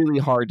it's really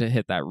hard to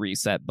hit that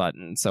reset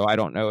button. So I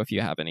don't know if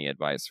you have any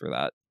advice for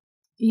that.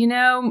 You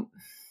know,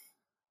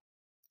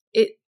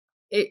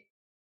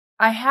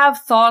 I have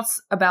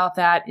thoughts about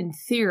that in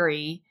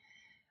theory,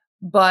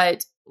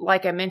 but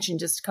like I mentioned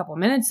just a couple of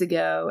minutes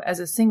ago, as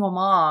a single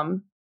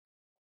mom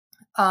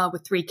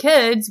with 3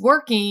 kids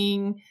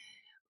working,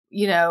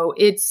 you know,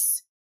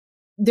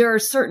 there are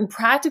certain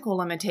practical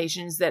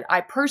limitations that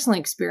I personally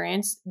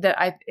experience that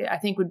I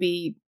think would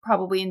be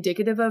probably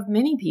indicative of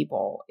many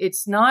people.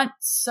 It's not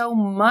so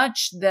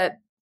much that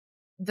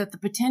the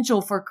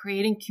potential for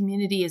creating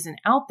community isn't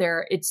out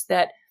there. It's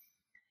that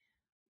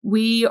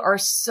we are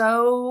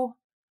so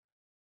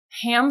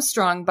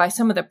hamstrung by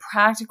some of the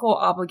practical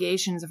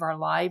obligations of our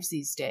lives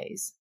these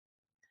days.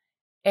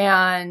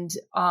 And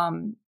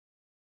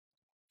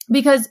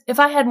because if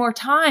I had more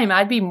time,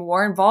 I'd be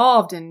more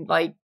involved in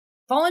like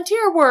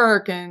volunteer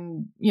work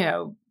and, you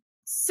know,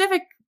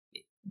 civic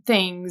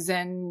things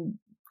and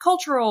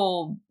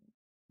cultural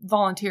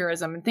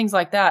volunteerism and things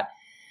like that.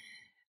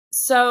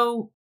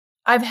 So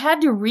I've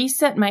had to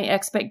reset my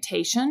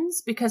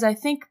expectations because I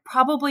think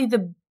probably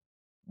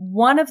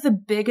one of the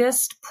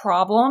biggest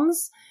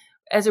problems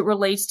as it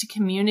relates to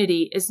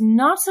community is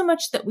not so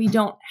much that we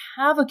don't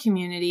have a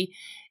community,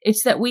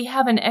 it's that we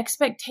have an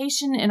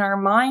expectation in our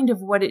mind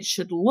of what it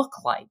should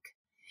look like.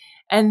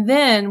 And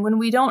then when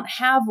we don't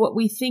have what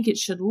we think it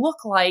should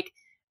look like,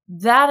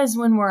 that is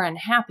when we're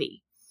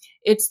unhappy.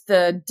 It's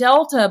the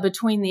delta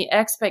between the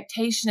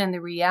expectation and the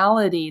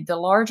reality. The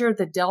larger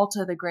the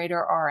delta, the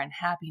greater our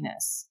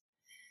unhappiness.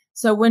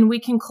 So when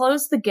we can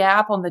close the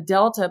gap on the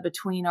delta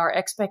between our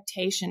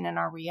expectation and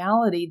our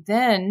reality,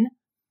 then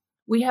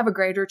we have a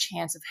greater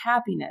chance of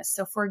happiness.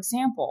 So for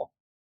example,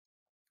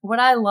 would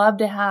I love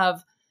to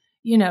have,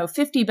 you know,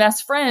 50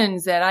 best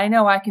friends that I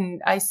know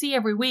I see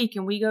every week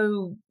and we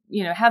go,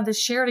 you know, have this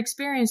shared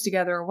experience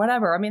together or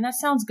whatever. I mean, that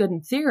sounds good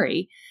in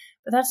theory,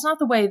 but that's not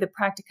the way the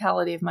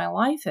practicality of my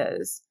life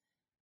is.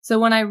 So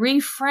when I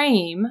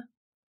reframe,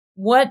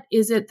 what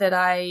is it that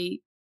I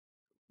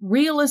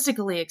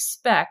realistically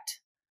expect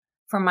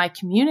from my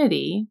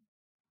community,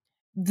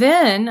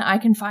 then I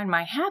can find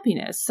my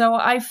happiness. So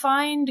I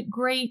find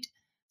great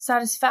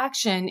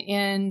satisfaction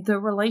in the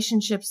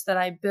relationships that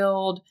I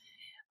build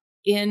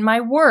in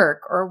my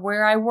work or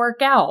where I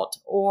work out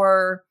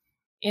or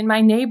in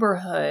my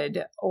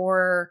neighborhood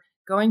or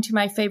going to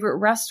my favorite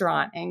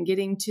restaurant and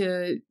getting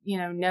to,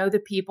 you know the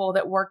people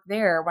that work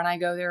there when I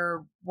go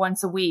there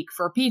once a week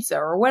for pizza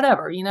or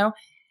whatever, you know,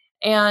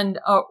 and,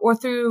 or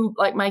through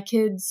like my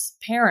kids'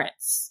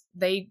 parents,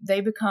 they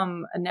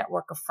become a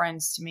network of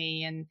friends to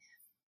me. And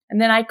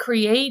then I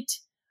create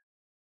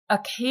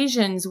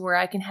occasions where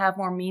I can have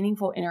more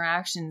meaningful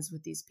interactions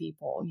with these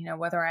people, you know,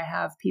 whether I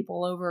have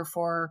people over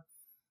for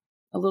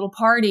a little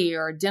party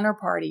or a dinner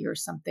party or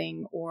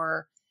something,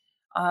 or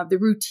the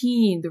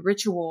routine, the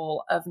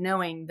ritual of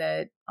knowing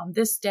that on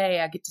this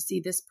day I get to see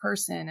this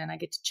person and I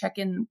get to check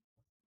in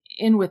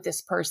with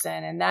this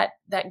person. And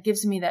that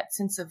gives me that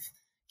sense of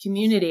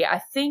community. I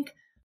think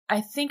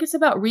it's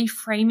about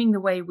reframing the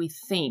way we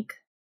think.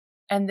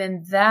 And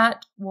then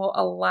that will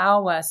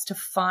allow us to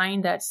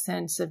find that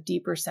sense of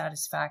deeper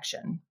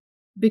satisfaction,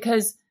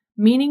 because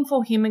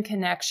meaningful human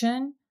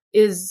connection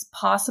is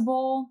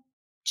possible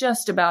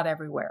just about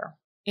everywhere.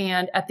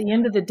 And at the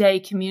end of the day,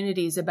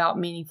 community is about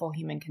meaningful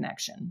human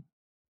connection.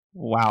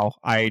 Wow.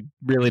 I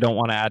really don't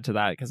want to add to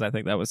that because I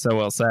think that was so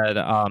well said.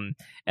 And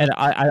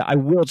I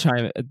will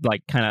kind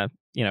of,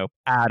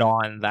 add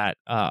on that.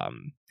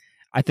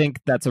 I think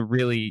that's a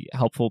really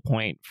helpful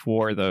point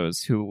for those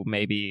who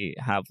maybe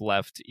have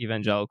left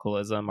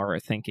evangelicalism or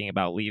are thinking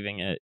about leaving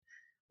it.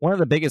 One of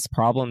the biggest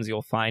problems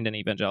you'll find in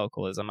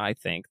evangelicalism, I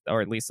think,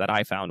 or at least that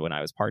I found when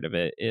I was part of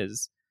it,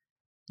 is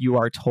you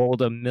are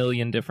told a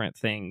million different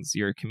things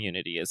your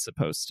community is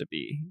supposed to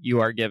be.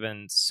 You are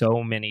given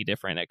so many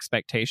different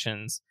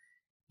expectations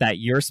that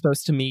you're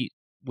supposed to meet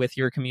with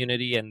your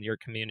community and your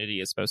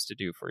community is supposed to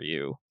do for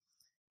you.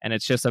 And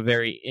it's just a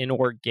very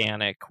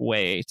inorganic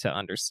way to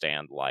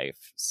understand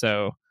life.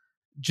 So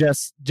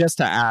just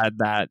to add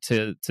that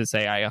to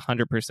say I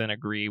 100%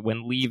 agree,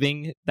 when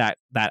leaving, that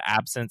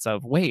absence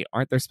of, wait,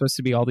 aren't there supposed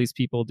to be all these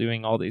people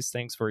doing all these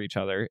things for each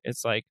other?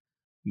 It's like,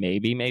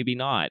 maybe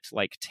not.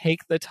 Like,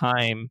 take the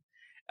time.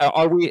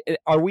 Are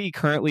we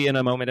currently in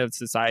a moment of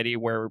society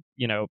where,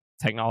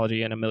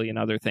 technology and a million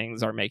other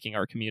things are making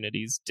our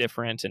communities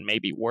different and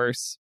maybe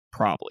worse?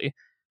 Probably.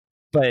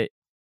 But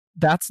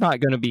that's not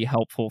going to be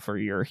helpful for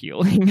your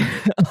healing.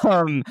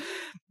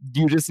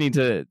 You just need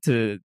to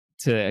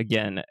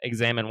again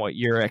examine what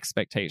your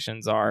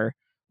expectations are,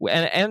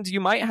 and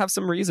you might have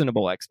some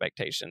reasonable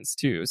expectations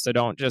too. So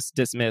don't just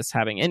dismiss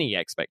having any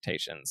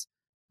expectations,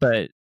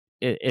 but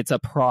it's a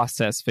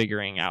process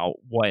figuring out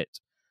what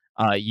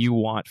you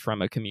want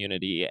from a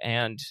community.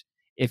 And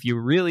if you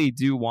really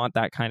do want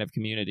that kind of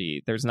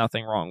community, there's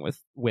nothing wrong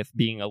with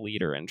being a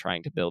leader and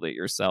trying to build it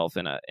yourself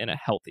in a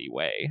healthy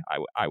way.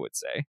 I would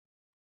say.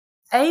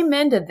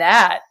 Amen to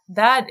that.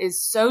 That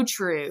is so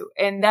true.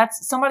 And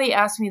somebody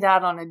asked me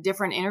that on a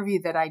different interview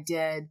that I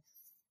did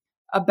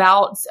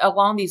about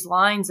along these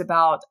lines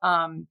about,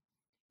 well,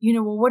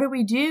 what do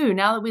we do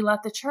now that we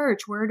left the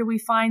church? Where do we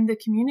find the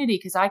community?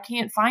 Because I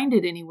can't find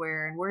it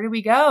anywhere. And where do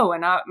we go?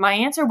 And my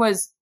answer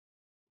was,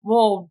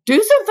 well,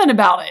 do something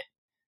about it.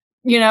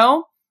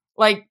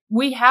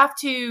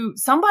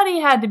 Somebody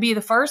had to be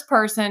the first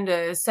person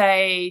to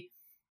say,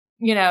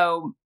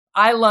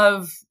 I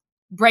love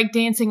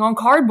breakdancing on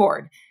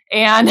cardboard.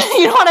 And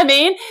you know what I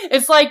mean?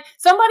 It's like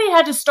somebody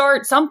had to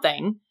start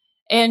something.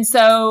 And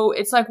so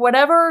it's like,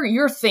 whatever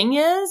your thing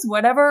is,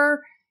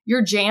 whatever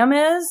your jam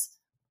is,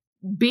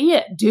 be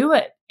it, do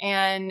it.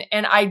 And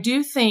I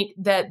do think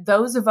that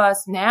those of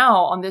us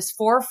now on this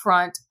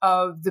forefront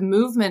of the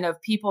movement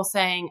of people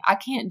saying, I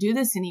can't do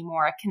this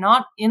anymore. I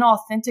cannot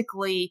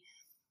inauthentically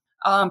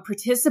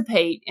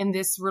participate in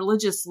this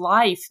religious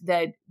life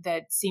that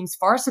seems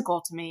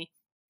farcical to me.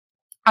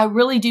 I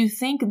really do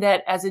think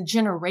that as a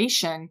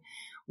generation,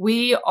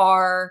 we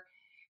are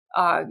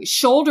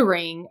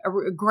shouldering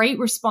a great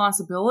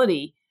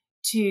responsibility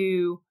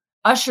to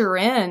usher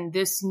in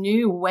this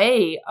new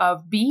way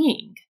of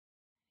being.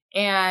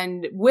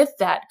 And with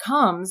that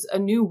comes a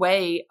new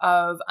way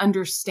of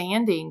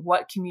understanding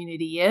what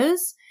community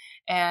is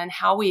and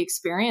how we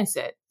experience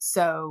it.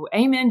 So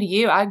amen to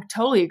you. I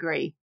totally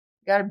agree.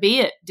 You got to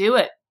be it. Do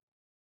it.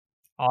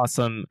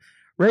 Awesome.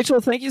 Rachel,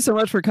 thank you so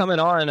much for coming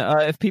on.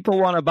 If people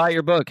want to buy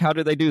your book, how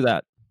do they do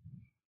that?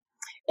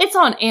 It's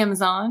on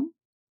Amazon.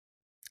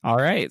 All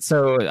right.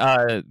 So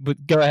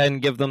go ahead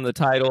and give them the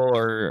title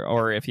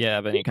or if you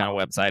have any kind of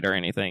website or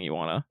anything you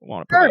want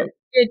to promote.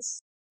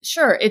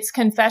 It's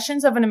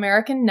Confessions of an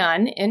American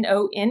Nun,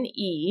 None.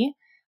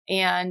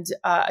 And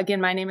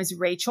again, my name is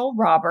Rachel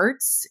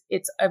Roberts.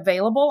 It's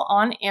available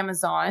on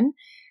Amazon.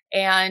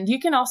 And you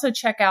can also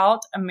check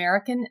out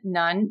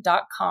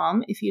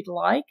AmericanNun.com if you'd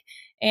like.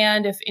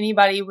 And if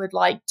anybody would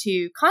like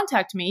to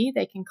contact me,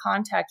 they can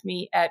contact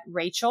me at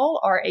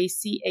Rachel,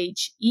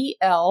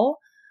 Rachel,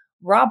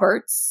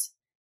 Roberts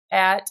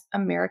at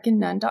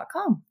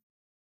AmericanNun.com.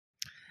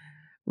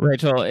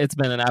 Rachel, it's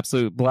been an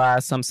absolute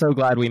blast. I'm so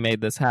glad we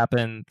made this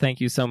happen. Thank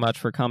you so much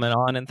for coming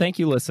on. And thank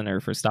you, listener,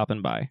 for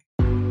stopping by.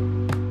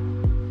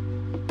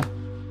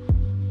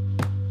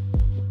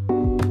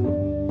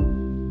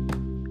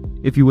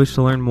 If you wish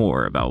to learn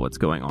more about what's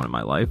going on in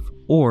my life,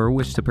 or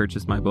wish to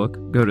purchase my book,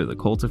 go to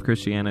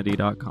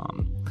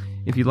thecultofchristianity.com.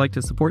 If you'd like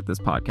to support this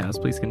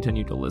podcast, please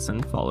continue to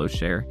listen, follow,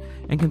 share,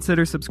 and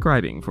consider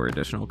subscribing for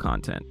additional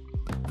content.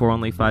 For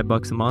only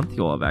 $5 a month,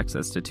 you'll have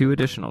access to 2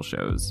 additional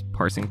shows,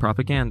 Parsing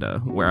Propaganda,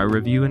 where I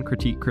review and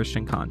critique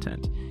Christian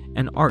content,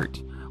 and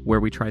Art, where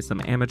we try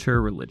some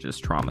amateur religious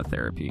trauma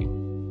therapy.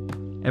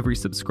 Every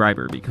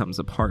subscriber becomes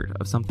a part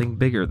of something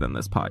bigger than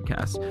this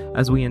podcast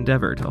as we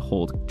endeavor to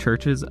hold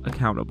churches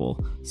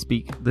accountable,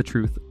 speak the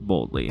truth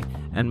boldly,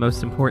 and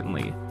most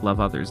importantly, love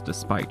others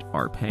despite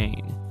our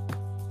pain.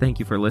 Thank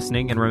you for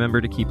listening, and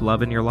remember to keep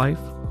love in your life,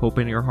 hope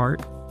in your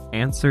heart,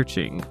 and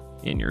searching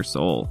in your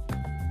soul.